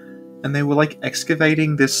 And they were like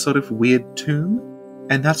excavating this sort of weird tomb.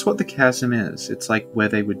 And that's what the chasm is. It's like where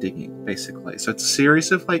they were digging, basically. So it's a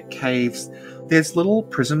series of like caves. There's little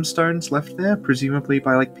prism stones left there, presumably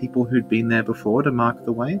by like people who'd been there before to mark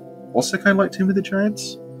the way. Also kind of like Tomb of the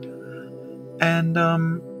Giants. And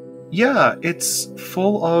yeah, it's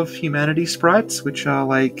full of humanity sprites, which are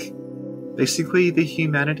like basically the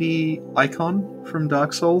humanity icon from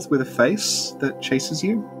Dark Souls with a face that chases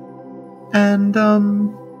you. And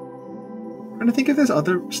I'm trying to think if there's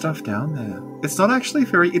other stuff down there. It's not actually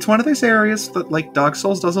it's one of those areas that like Dark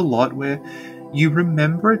Souls does a lot where you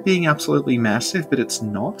remember it being absolutely massive, but it's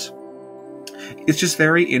not. It's just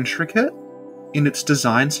very intricate in its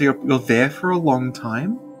design, so you're there for a long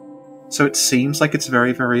time. So it seems like it's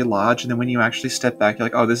very, very large, and then when you actually step back, you're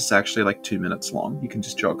like, oh, this is actually like 2 minutes long. You can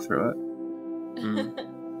just jog through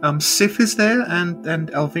it. Sif is there, and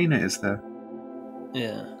Alvina is there.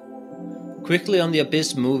 Yeah. Quickly on the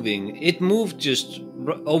abyss moving, it moved just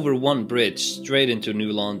over one bridge straight into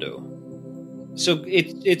New Londo. So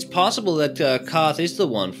it's possible that Koth is the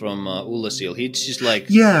one from Ulasil. He's just like,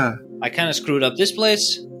 yeah, I kind of screwed up this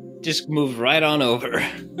place. Just move right on over.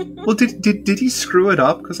 Well, did he screw it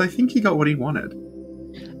up? Because I think he got what he wanted.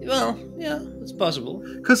 Well, yeah, it's possible.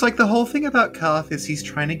 Because like the whole thing about Koth is he's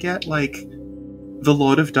trying to get like the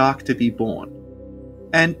Lord of Dark to be born,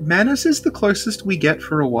 and Manus is the closest we get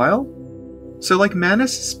for a while. So like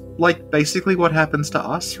Manus is like basically what happens to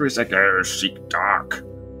us, where he's like, oh, seek dark.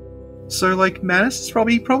 So like Manus is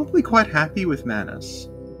probably quite happy with Manus,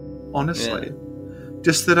 honestly. Yeah.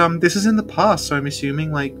 Just that this is in the past, so I'm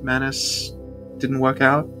assuming like Manus didn't work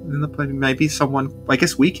out in the play. Maybe someone, I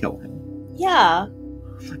guess we kill him. Yeah.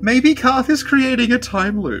 Maybe Koth is creating a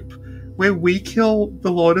time loop where we kill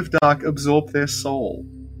the Lord of Dark, absorb their soul,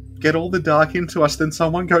 get all the dark into us, then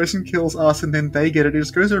someone goes and kills us, and then they get it. It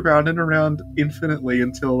just goes around and around infinitely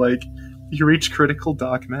until like you reach critical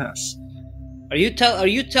dark mass. Are you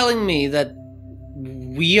telling me that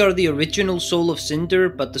we are the original soul of Cinder,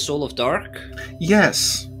 but the soul of Dark?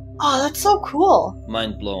 Yes. Oh, that's so cool.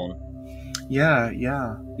 Mind blown. Yeah.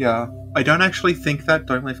 I don't actually think that.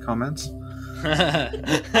 Don't leave comments.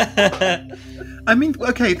 I mean,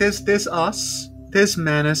 okay, there's us, there's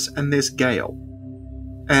Manus, and there's Gale.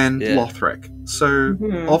 And Lothric. So,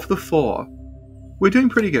 of the four, we're doing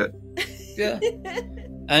pretty good. Yeah.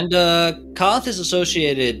 And Koth is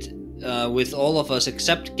associated with all of us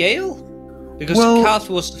except Gale? Because Koth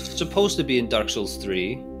was supposed to be in Dark Souls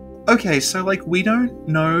 3. Okay, so like we don't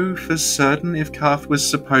know for certain if Koth was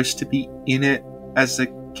supposed to be in it as a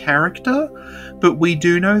character, but we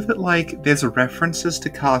do know that like there's references to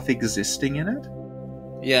Koth existing in it.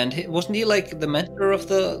 Yeah, and wasn't he like the mentor of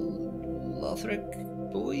the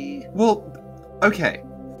Lothric boy? Well, okay,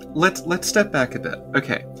 let's step back a bit.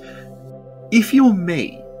 Okay, if you're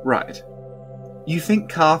me, right? You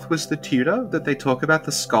think Koth was the tutor that they talk about,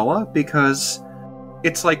 the scholar? Because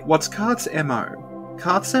it's like, what's Koth's MO?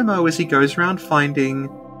 Koth's MO is he goes around finding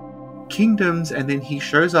kingdoms, and then he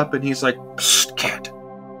shows up and he's like, psst, kid,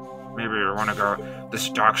 maybe you want to go, this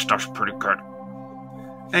dark stuff's pretty good.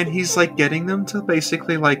 And he's like getting them to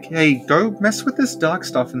basically like, hey, go mess with this dark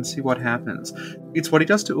stuff and see what happens. It's what he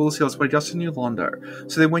does to Ulsil, it's what he does to New Londo.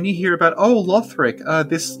 So then when you hear about, oh, Lothric,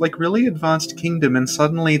 this like really advanced kingdom, and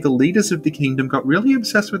suddenly the leaders of the kingdom got really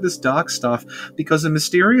obsessed with this dark stuff because a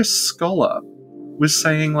mysterious scholar was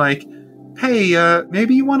saying like, hey,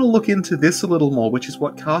 maybe you want to look into this a little more, which is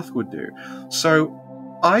what Karth would do. So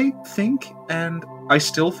I think, and I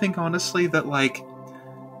still think honestly, that like,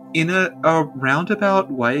 in a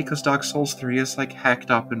roundabout way, because Dark Souls 3 is like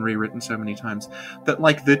hacked up and rewritten so many times, that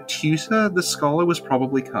like the tutor, the scholar, was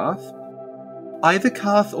probably Karth. Either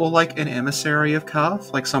Karth or like an emissary of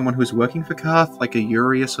Karth, like someone who's working for Karth, like a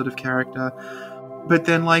Yuria sort of character. But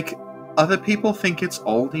then like other people think it's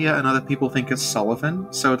Aldia and other people think it's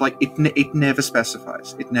Sullivan, so like it never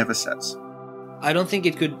specifies. It never says. I don't think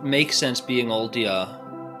it could make sense being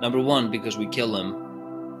Aldia. Number one, because we kill him.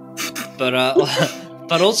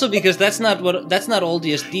 But also because that's not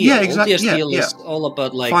Aldia's deal. Yeah, exactly. Aldia's deal is all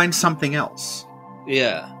about like find something else.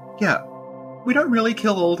 Yeah. Yeah. We don't really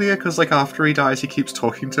kill Aldia because like after he dies he keeps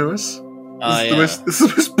talking to us. This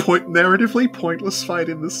is the most narratively pointless fight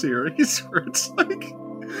in the series where it's like.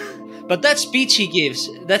 But that speech he gives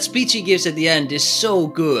at the end is so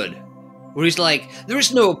good. Where he's like, there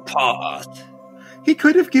is no path. He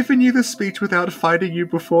could have given you the speech without fighting you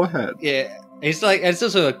beforehand. Yeah. It's like, it's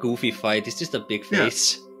also a goofy fight. It's just a big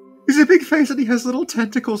face. Yeah. He's a big face and he has little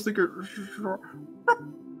tentacles that go...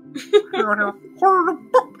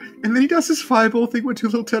 and then he does his fireball thing where two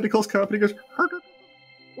little tentacles come up and he goes...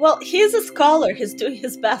 Well, he's a scholar. He's doing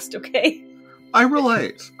his best, okay? I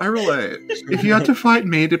relate. If you had to fight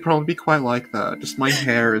me, it'd probably be quite like that. Just my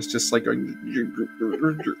hair is just like going...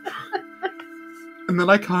 and then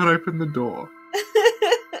I can't open the door.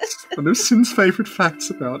 It's one of Sin's favourite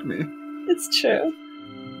facts about me. It's true.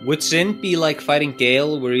 Would Sin be like fighting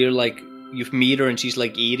Gale, where you're like, you meet her and she's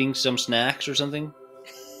like eating some snacks or something?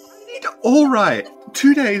 Alright,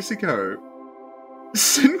 2 days ago,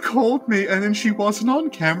 Sin called me and then she wasn't on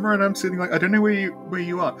camera and I'm sitting like, I don't know where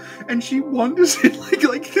you are. And she wanders in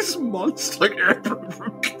like this monster like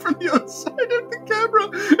from the other side of the camera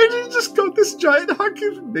and she's just got this giant hunk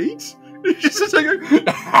of meat. And she's just like,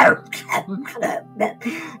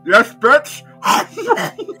 yes, bitch!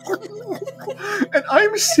 And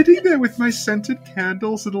I'm sitting there with my scented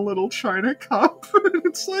candles in a little china cup and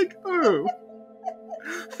it's like, oh,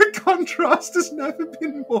 the contrast has never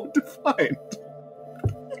been more defined.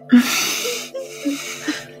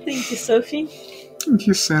 Thank you, Sophie. Thank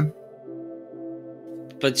you, Sin.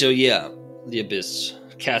 But so yeah, the abyss.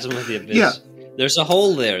 Chasm of the abyss. Yeah. There's a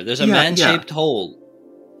hole there. There's a man-shaped hole.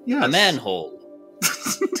 Yes. A manhole.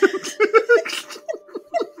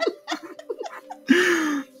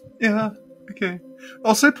 Yeah, okay.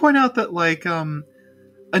 Also point out that, like,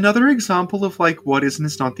 another example of, like, what is and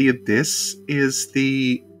is not the abyss is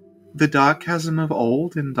the Dark Chasm of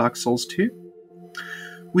Old in Dark Souls 2,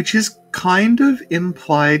 which is kind of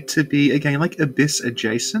implied to be, again, like, abyss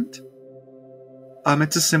adjacent.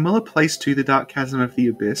 It's a similar place to the Dark Chasm of the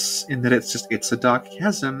Abyss, in that it's a dark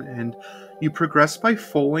chasm, and you progress by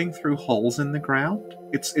falling through holes in the ground.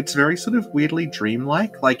 It's very sort of weirdly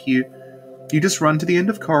dreamlike, like you just run to the end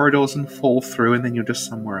of corridors and fall through, and then you're just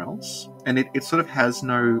somewhere else. And it sort of has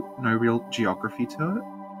no real geography to it.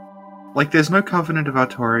 Like, there's no Covenant of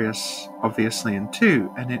Artorias, obviously, in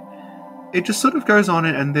 2, and it just sort of goes on,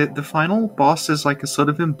 and the final boss is like a sort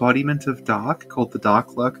of embodiment of Dark, called the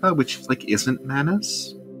Dark Lurker, which, like, isn't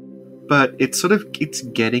Manus. But it's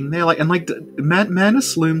getting there, like, and like,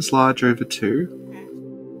 Manus looms large over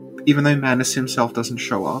 2, even though Manus himself doesn't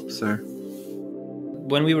show up, so...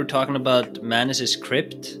 When we were talking about Manus'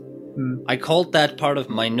 crypt, I called that part of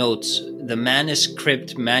my notes the Manus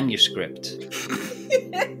Crypt manuscript.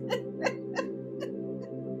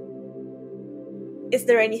 Is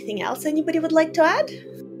there anything else anybody would like to add?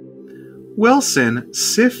 Well, Sin,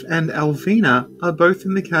 Sif and Alvina are both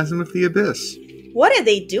in the Chasm of the Abyss. What are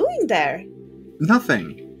they doing there?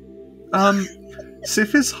 Nothing.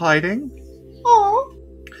 Sif is hiding. Aww.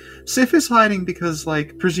 Sif is hiding because,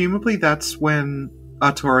 like, presumably that's when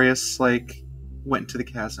Artorias, like, went to the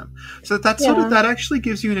chasm. So that actually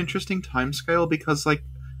gives you an interesting timescale because, like,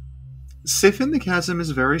 Sif in the chasm is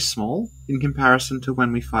very small in comparison to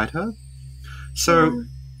when we fight her. So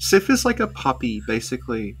Sif is like a puppy,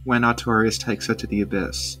 basically, when Artorias takes her to the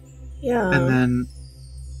abyss. Yeah. And then,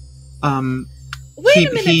 wait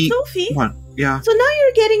a minute, Sophie. What? Yeah. So now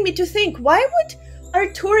you're getting me to think, why would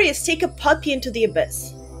Artorias take a puppy into the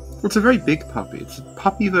abyss? Well, it's a very big puppy. It's a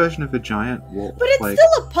puppy version of a giant wolf. But it's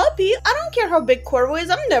still a puppy. I don't care how big Corvo is.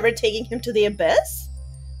 I'm never taking him to the abyss.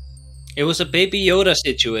 It was a Baby Yoda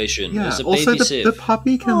situation. It Yeah, was a also baby Sith. the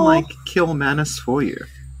puppy can, Aw. kill Manus for you.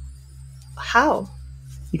 How?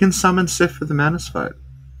 You can summon Sif for the Manus fight.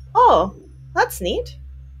 Oh, that's neat.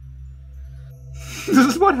 This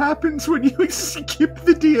is what happens when you skip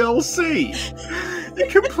the DLC. You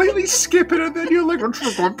completely skip it and then you're like, let's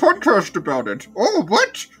make a podcast about it. Oh,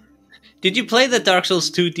 what? Did you play the Dark Souls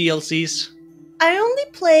 2 DLCs? I only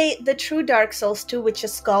play the true Dark Souls 2, which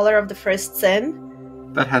is Scholar of the First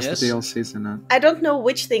Sin. That has Yes. the DLCs in it. I don't know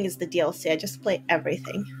which thing is the DLC. I just play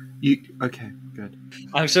everything. Okay, good.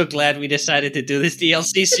 I'm so glad we decided to do this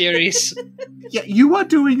DLC series. Yeah, you are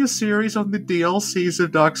doing a series on the DLCs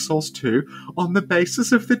of Dark Souls 2 on the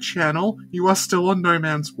basis of the channel. You are still on No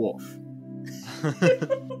Man's Wharf.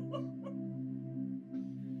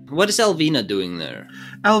 What is Alvina doing there?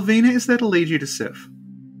 Alvina is there to lead you to Sif.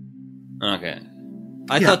 Okay.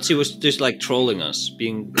 I Yeah. thought she was just like trolling us,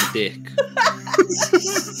 being a dick.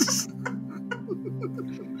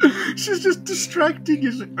 She's just distracting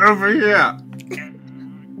you. Over here.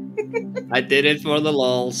 I did it for the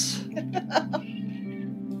lols.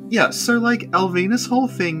 Yeah, so Alvina's whole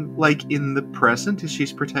thing, in the present, is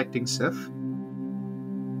she's protecting Sif.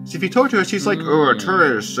 So if you talk to her, she's like, "Oh,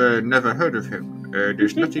 Taurus, never heard of him.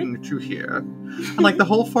 There's nothing to hear." And the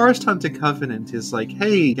whole Forest Hunter Covenant is like,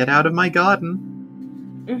 "Hey, get out of my garden.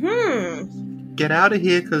 Mm-hmm. Get out of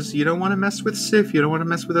here, because you don't want to mess with Sif, you don't want to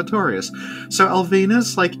mess with Artorias." So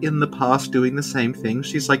Alvina's, in the past doing the same thing.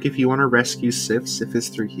 She's like, if you want to rescue Sif, Sif is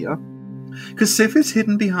through here. Because Sif is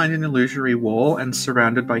hidden behind an illusory wall and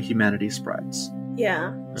surrounded by humanity sprites.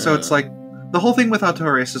 Yeah. So it's the whole thing with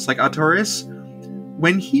Artorias is Artorias,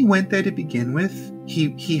 when he went there to begin with,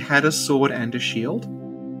 he had a sword and a shield.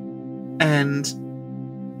 And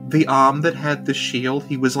the arm that had the shield,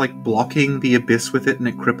 he was blocking the abyss with it and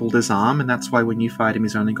it crippled his arm, and that's why when you fight him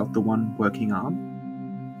he's only got the one working arm.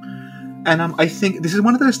 And I think this is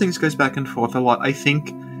one of those things that goes back and forth a lot. I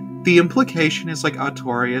think the implication is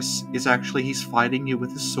Artorias is actually, he's fighting you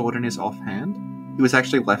with his sword in his offhand. He was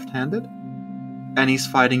actually left-handed. And he's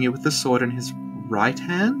fighting you with the sword in his right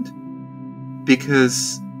hand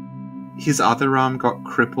because his other arm got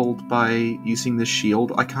crippled by using the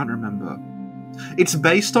shield. I can't remember. It's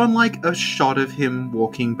based on a shot of him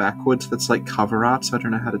walking backwards that's cover art, so I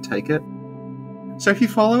don't know how to take it. So if you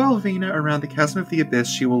follow Alvina around the Chasm of the Abyss,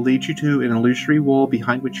 she will lead you to an illusory wall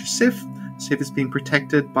behind which is Sif. Sif is being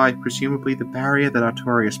protected by presumably the barrier that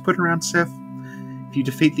Artorias put around Sif. If you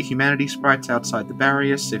defeat the humanity sprites outside the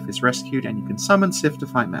barrier, Sif is rescued and you can summon Sif to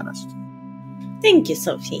fight Manus. Thank you,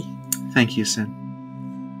 Sophie. Thank you, Sin.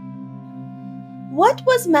 What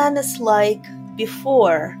was Manus like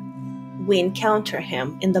before we encounter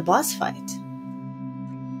him in the boss fight?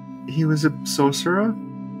 He was a sorcerer,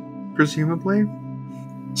 presumably.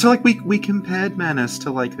 So, we compared Manus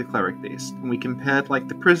to, the Cleric Beast, and we compared,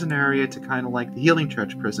 the prison area to kind of the Healing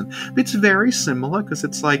Church prison. But it's very similar, because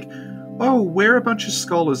it's oh, we're a bunch of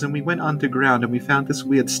scholars, and we went underground, and we found this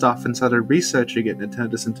weird stuff, and started researching it, and it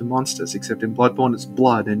turned us into monsters, except in Bloodborne it's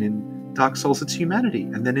blood, and in Dark Souls it's humanity,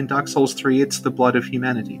 and then in Dark Souls 3 it's the blood of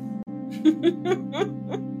humanity.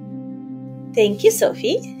 Thank you,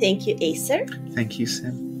 Sophie. Thank you, Acer. Thank you,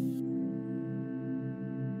 Sin.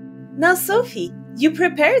 Now, Sophie, you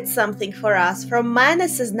prepared something for us from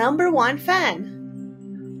Manus's number 1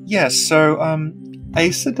 fan. Yes, so,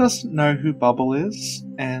 Asa doesn't know who Bubble is,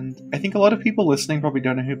 and I think a lot of people listening probably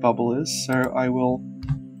don't know who Bubble is, so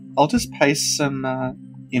I'll just paste some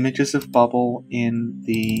images of Bubble in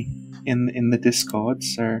the Discord,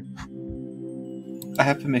 so I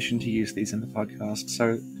have permission to use these in the podcast.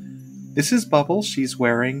 So this is Bubble. She's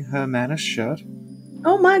wearing her Manus shirt.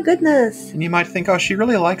 Oh my goodness. And you might think, oh, she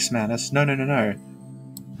really likes Manus. No.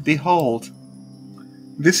 Behold.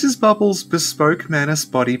 This is Bubble's bespoke Manus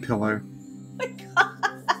body pillow.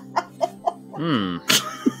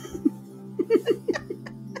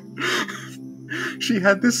 She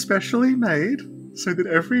had this specially made so that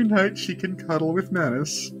every night she can cuddle with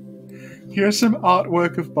Manus. Here's some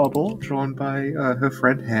artwork of Bubble drawn by her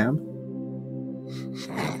friend Ham.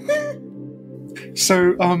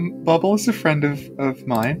 So, Bubble is a friend of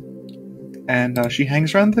mine, and she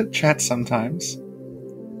hangs around the chat sometimes.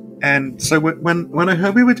 And so when I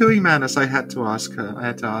heard we were doing Manus, I had to ask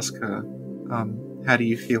her, how do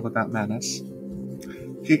you feel about Manus?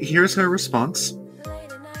 Here's her response.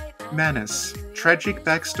 Manus, tragic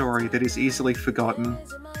backstory that is easily forgotten,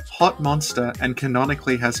 hot monster and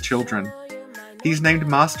canonically has children. He's named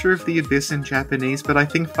Master of the Abyss in Japanese, but I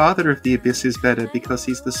think Father of the Abyss is better because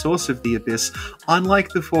he's the source of the Abyss, unlike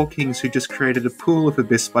the Four Kings who just created a pool of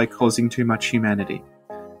Abyss by causing too much humanity.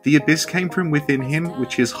 The Abyss came from within him,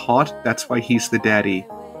 which is hot, that's why he's the daddy.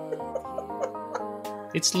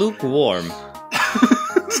 It's lukewarm.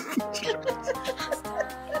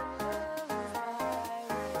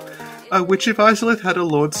 Which if Izalith had a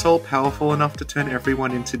Lord Soul powerful enough to turn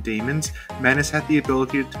everyone into demons, Manus had the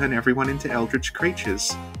ability to turn everyone into eldritch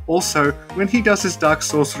creatures. Also, when he does his dark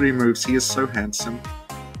sorcery moves, he is so handsome.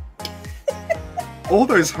 All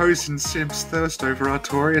those hoes and simps thirst over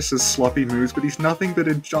Artorias' sloppy moves, but he's nothing but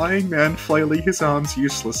a giant man flailing his arms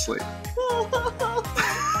uselessly.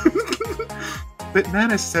 But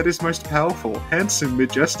Manus is at his most powerful, handsome,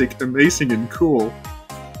 majestic, amazing, and cool.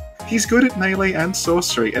 He's good at melee and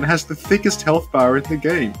sorcery, and has the thickest health bar in the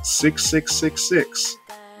game, 6666.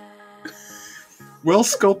 Well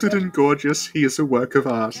sculpted and gorgeous, he is a work of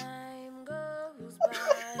art.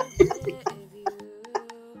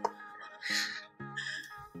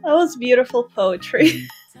 That was beautiful poetry.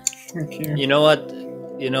 Thank you. You know what?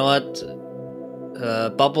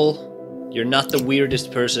 Bubble, you're not the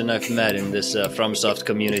weirdest person I've met in this FromSoft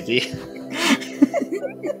community.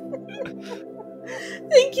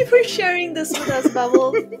 Thank you for sharing this with us,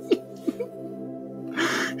 Bubble.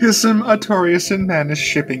 Here's some Artorias and Manus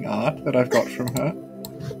shipping art that I've got from her.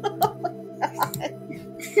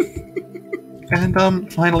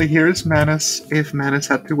 And finally, here is Manus if Manus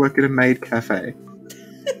had to work at a maid cafe.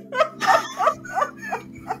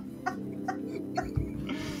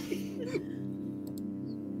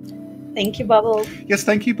 Thank you, Bubble. Yes,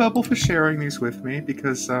 thank you, Bubble, for sharing these with me,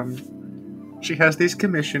 because she has these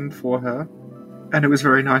commissioned for her, and it was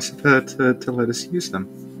very nice of her to let us use them.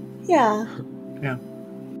 Yeah. Yeah.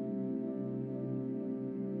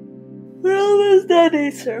 We're almost done,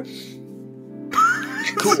 Acer.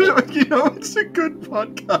 So, you know, it's a good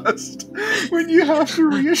podcast when you have to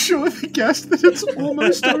reassure the guest that it's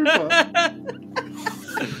almost over.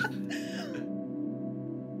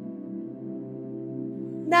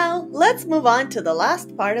 Now, let's move on to the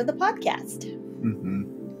last part of the podcast. Mm-hmm.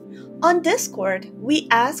 On Discord, we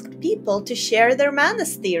asked people to share their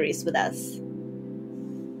Manus theories with us.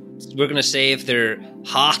 We're gonna say if they're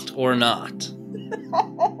hot or not.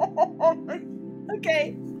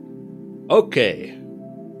 Okay. Okay.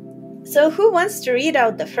 So who wants to read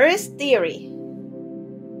out the first theory?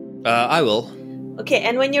 I will. Okay,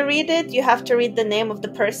 and when you read it, you have to read the name of the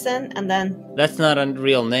person, and then... That's not a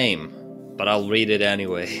real name, but I'll read it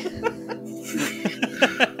anyway.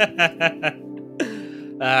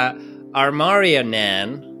 Armaria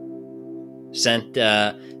Nan sent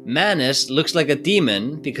Manus looks like a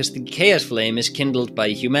demon because the chaos flame is kindled by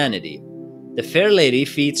humanity. The fair lady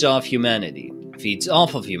feeds off of humanity.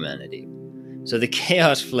 So the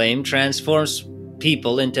chaos flame transforms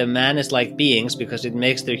people into Manus-like beings because it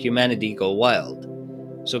makes their humanity go wild.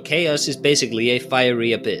 So chaos is basically a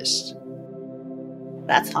fiery abyss.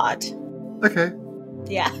 That's hot. Okay.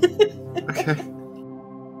 Yeah. Okay.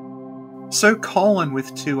 So Colin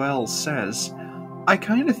with 2 L's says, I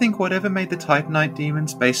kind of think whatever made the Titanite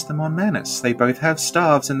demons based them on Manus. They both have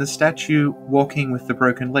staves, and the statue walking with the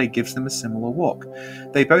broken leg gives them a similar walk.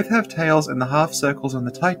 They both have tails, and the half circles on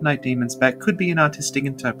the Titanite demon's back could be an artistic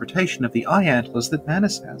interpretation of the eye antlers that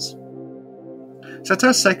Manus has. So that's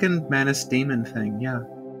our second Manus demon thing, yeah.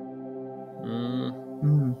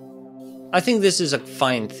 I think this is a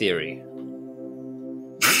fine theory.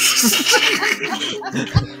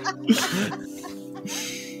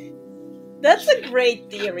 That's a great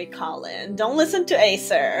theory, Colin. Don't listen to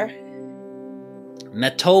Acer.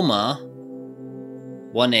 Matoma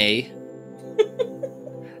 1A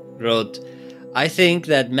wrote, I think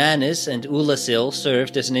that Manus and Ulasil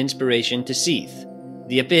served as an inspiration to Seath.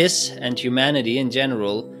 The Abyss, and humanity in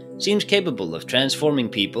general, seems capable of transforming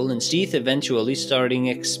people, and Seath eventually starting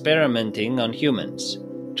experimenting on humans,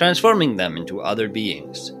 transforming them into other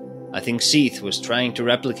beings. I think Seath was trying to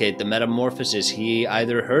replicate the metamorphosis he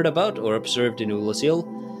either heard about or observed in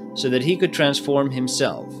Ulasil, so that he could transform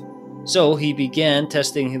himself. So he began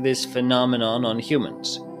testing this phenomenon on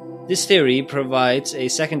humans. This theory provides a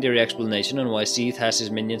secondary explanation on why Seath has his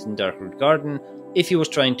minions in Darkroot Garden, if he was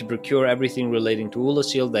trying to procure everything relating to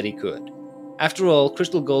Ulasil that he could. After all,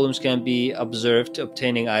 crystal golems can be observed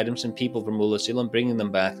obtaining items and people from Ulasil and bringing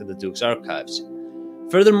them back to the Duke's archives.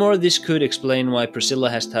 Furthermore, this could explain why Priscilla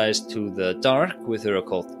has ties to the dark with her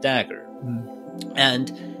occult dagger.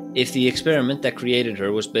 And if the experiment that created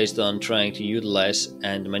her was based on trying to utilize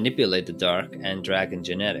and manipulate the dark and dragon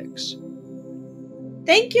genetics.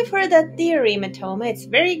 Thank you for that theory, Matoma. It's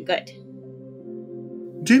very good.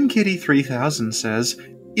 DoomKitty3000 says,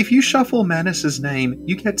 if you shuffle Manus's name,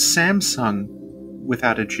 you get Samsung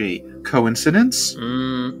without a G. Coincidence?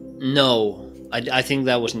 No. I think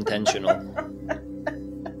that was intentional.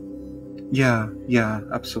 Yeah,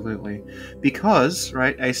 absolutely. Because,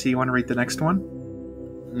 right, AC, you want to read the next one?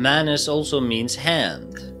 Manus also means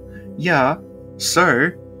hand. Yeah,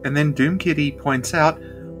 so, and then Doom Kitty points out,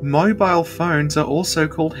 mobile phones are also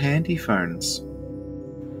called handy phones.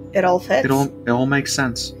 It all fits. It all makes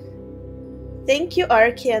sense. Thank you,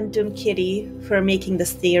 Arky and Doom Kitty, for making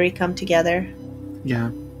this theory come together.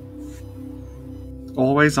 Yeah.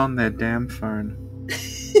 Always on their damn phone.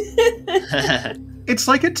 It's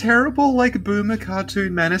like a terrible, boomer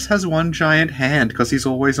cartoon. Manus has one giant hand because he's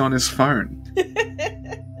always on his phone.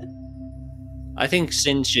 I think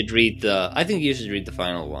Sin should read I think you should read the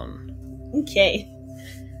final one. Okay.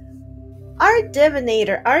 Our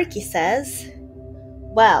divinator Arky says,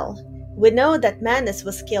 well, we know that Manus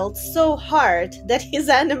was killed so hard that his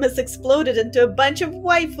animus exploded into a bunch of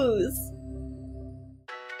waifus.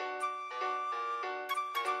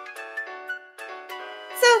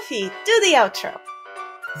 Sophie, do the outro.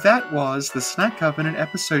 That was the Snack Covenant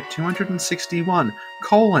episode 261,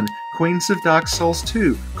 Queens of Dark Souls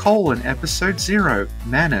 2, episode 0,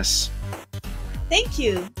 Manus. Thank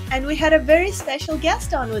you, and we had a very special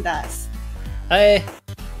guest on with us. Hey!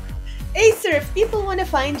 Acer, if people want to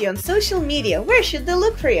find you on social media, where should they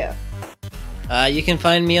look for you? You can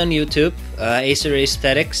find me on YouTube, Acer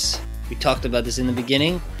Aesthetics. We talked about this in the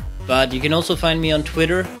beginning. But you can also find me on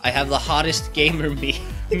Twitter. I have the hottest gamer memes.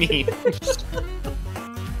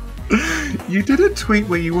 You did a tweet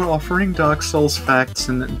where you were offering Dark Souls facts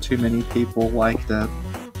and too many people liked that.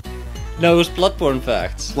 No, it was Bloodborne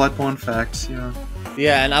facts. Bloodborne facts, yeah.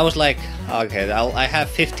 Yeah, and I was like, okay, I have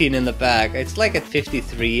 15 in the bag. It's like at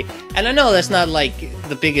 53. And I know that's not like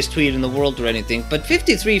the biggest tweet in the world or anything, but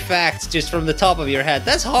 53 facts just from the top of your head,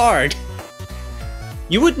 that's hard.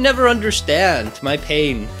 You would never understand my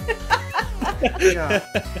pain. Yeah.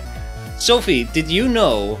 Sophie, did you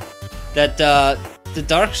know that the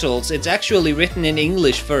Dark Souls, it's actually written in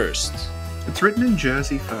English first? It's written in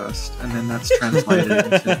Jersey first, and then that's translated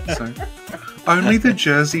into it, so... Only the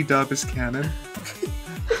Jersey dub is canon.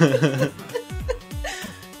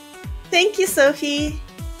 Thank you, Sophie.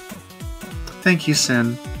 Thank you,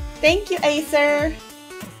 Sin. Thank you, Acer.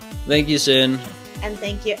 Thank you, Sin. And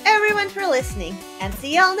thank you everyone for listening. And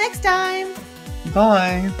see y'all next time.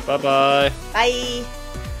 Bye. Bye-bye. Bye.